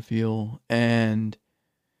body's going to feel. And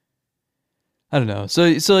I don't know.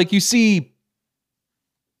 So like you see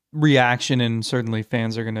reaction, and certainly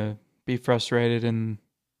fans are going to be frustrated and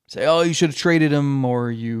say, oh, you should have traded him,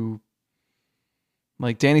 or you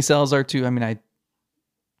like Danny Salazar too. I mean,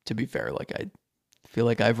 to be fair, like I feel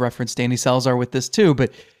like I've referenced Danny Salazar with this too,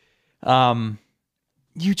 but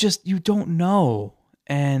you don't know,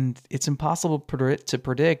 and it's impossible to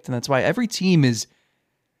predict, and that's why every team is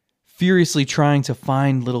furiously trying to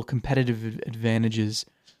find little competitive advantages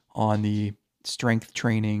on the strength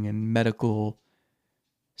training and medical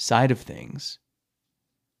side of things.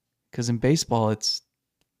 Because in baseball, it's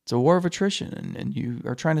a war of attrition, and you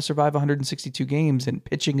are trying to survive 162 games, and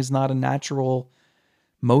pitching is not a natural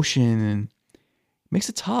motion, and it makes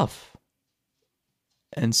it tough.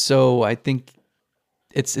 And so I think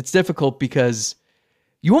it's difficult because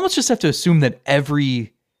you almost just have to assume that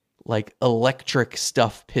every like electric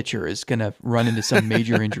stuff pitcher is going to run into some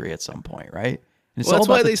major injury at some point, right? And it's well, all that's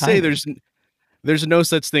about why the they say timing. there's no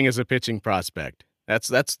such thing as a pitching prospect.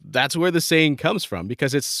 That's where the saying comes from,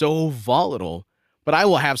 because it's so volatile. But I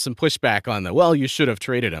will have some pushback on well, you should have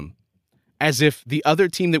traded him. As if the other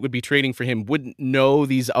team that would be trading for him wouldn't know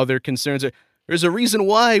these other concerns. There's a reason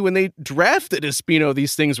why when they drafted Espino,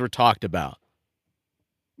 these things were talked about.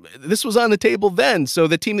 This was on the table then. So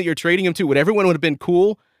the team that you're trading him to, everyone would have been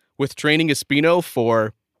cool with trading Espino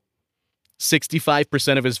for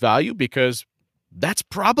 65% of his value, because that's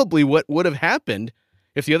probably what would have happened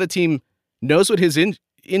if the other team knows what his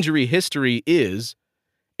injury history is,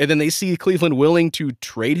 and then they see Cleveland willing to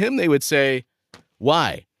trade him. They would say,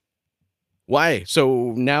 why? Why?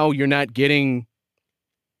 So now you're not getting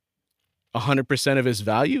 100% of his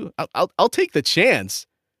value? I'll take the chance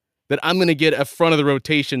that I'm going to get a front of the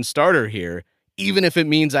rotation starter here, even if it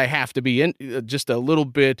means I have to be just a little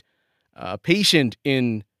bit patient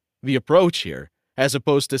in the approach here, as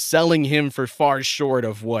opposed to selling him for far short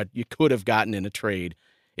of what you could have gotten in a trade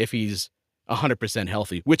if he's 100%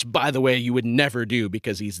 healthy, which, by the way, you would never do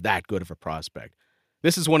because he's that good of a prospect.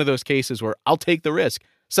 This is one of those cases where I'll take the risk.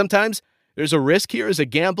 Sometimes there's a risk here as a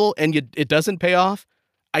gamble and it doesn't pay off.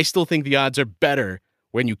 I still think the odds are better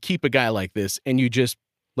when you keep a guy like this and you just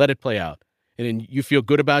let it play out. And then you feel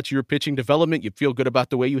good about your pitching development. You feel good about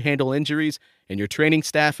the way you handle injuries and your training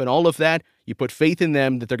staff and all of that. You put faith in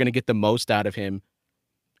them that they're going to get the most out of him.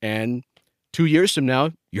 And 2 years from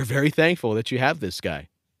now, you're very thankful that you have this guy.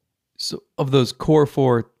 So of those core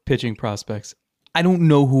four pitching prospects, I don't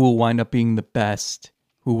know who will wind up being the best,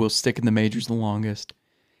 who will stick in the majors the longest.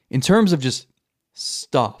 In terms of just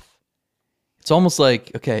stuff, it's almost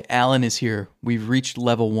like, okay, Allen is here. We've reached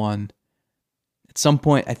level 1. At some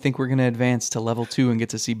point, I think we're going to advance to level 2 and get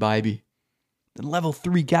to see Bibee. Then level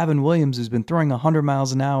 3, Gavin Williams, who's been throwing 100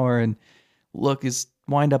 miles an hour and his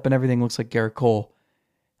wind-up and everything looks like Garrett Cole.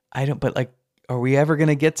 But like, are we ever going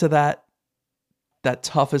to get to that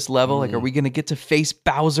toughest level? Like, are we going to get to face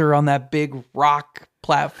Bowser on that big rock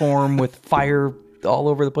platform with fire all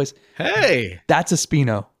over the place? Hey! That's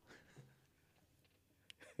Espino.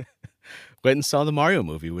 Went and saw the Mario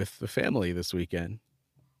movie with the family this weekend.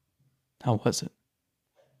 How was it?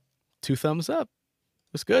 2 thumbs up.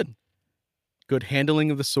 It was good. Good handling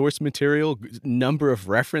of the source material. Number of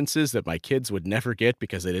references that my kids would never get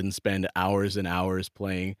because they didn't spend hours and hours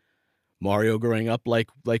playing Mario growing up like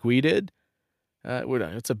we did.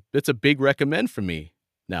 It's a big recommend for me.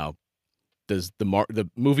 Now, does the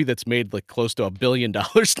movie that's made like close to $1 billion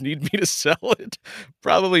need me to sell it?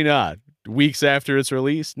 Probably not. Weeks after its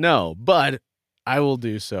release? No, but I will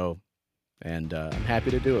do so. And I'm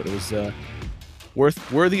happy to do it. It was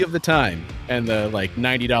worthy of the time and the like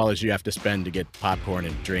 $90 you have to spend to get popcorn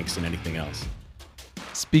and drinks and anything else.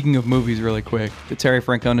 Speaking of movies really quick, the Terry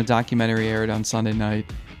Francona documentary aired on Sunday night.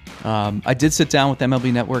 I did sit down with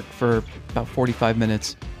MLB Network for about 45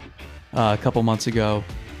 minutes a couple months ago.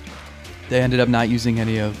 They ended up not using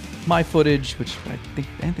any of my footage, which I think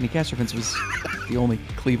Anthony Castrovince was the only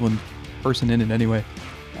Cleveland person in it anyway.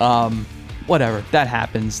 Whatever, that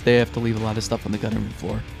happens. They have to leave a lot of stuff on the cutting room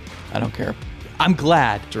floor. I don't care. I'm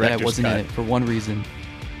glad that I wasn't in it for one reason.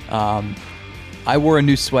 I wore a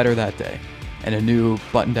new sweater that day and a new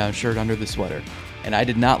button-down shirt under the sweater. And I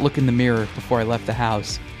did not look in the mirror before I left the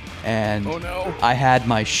house And Oh, no. I had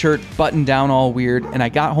my shirt buttoned down all weird. And I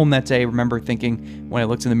got home that day, remember thinking when I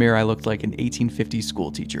looked in the mirror, I looked like an 1850s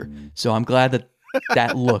school teacher. So I'm glad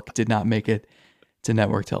that look did not make it to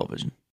network television.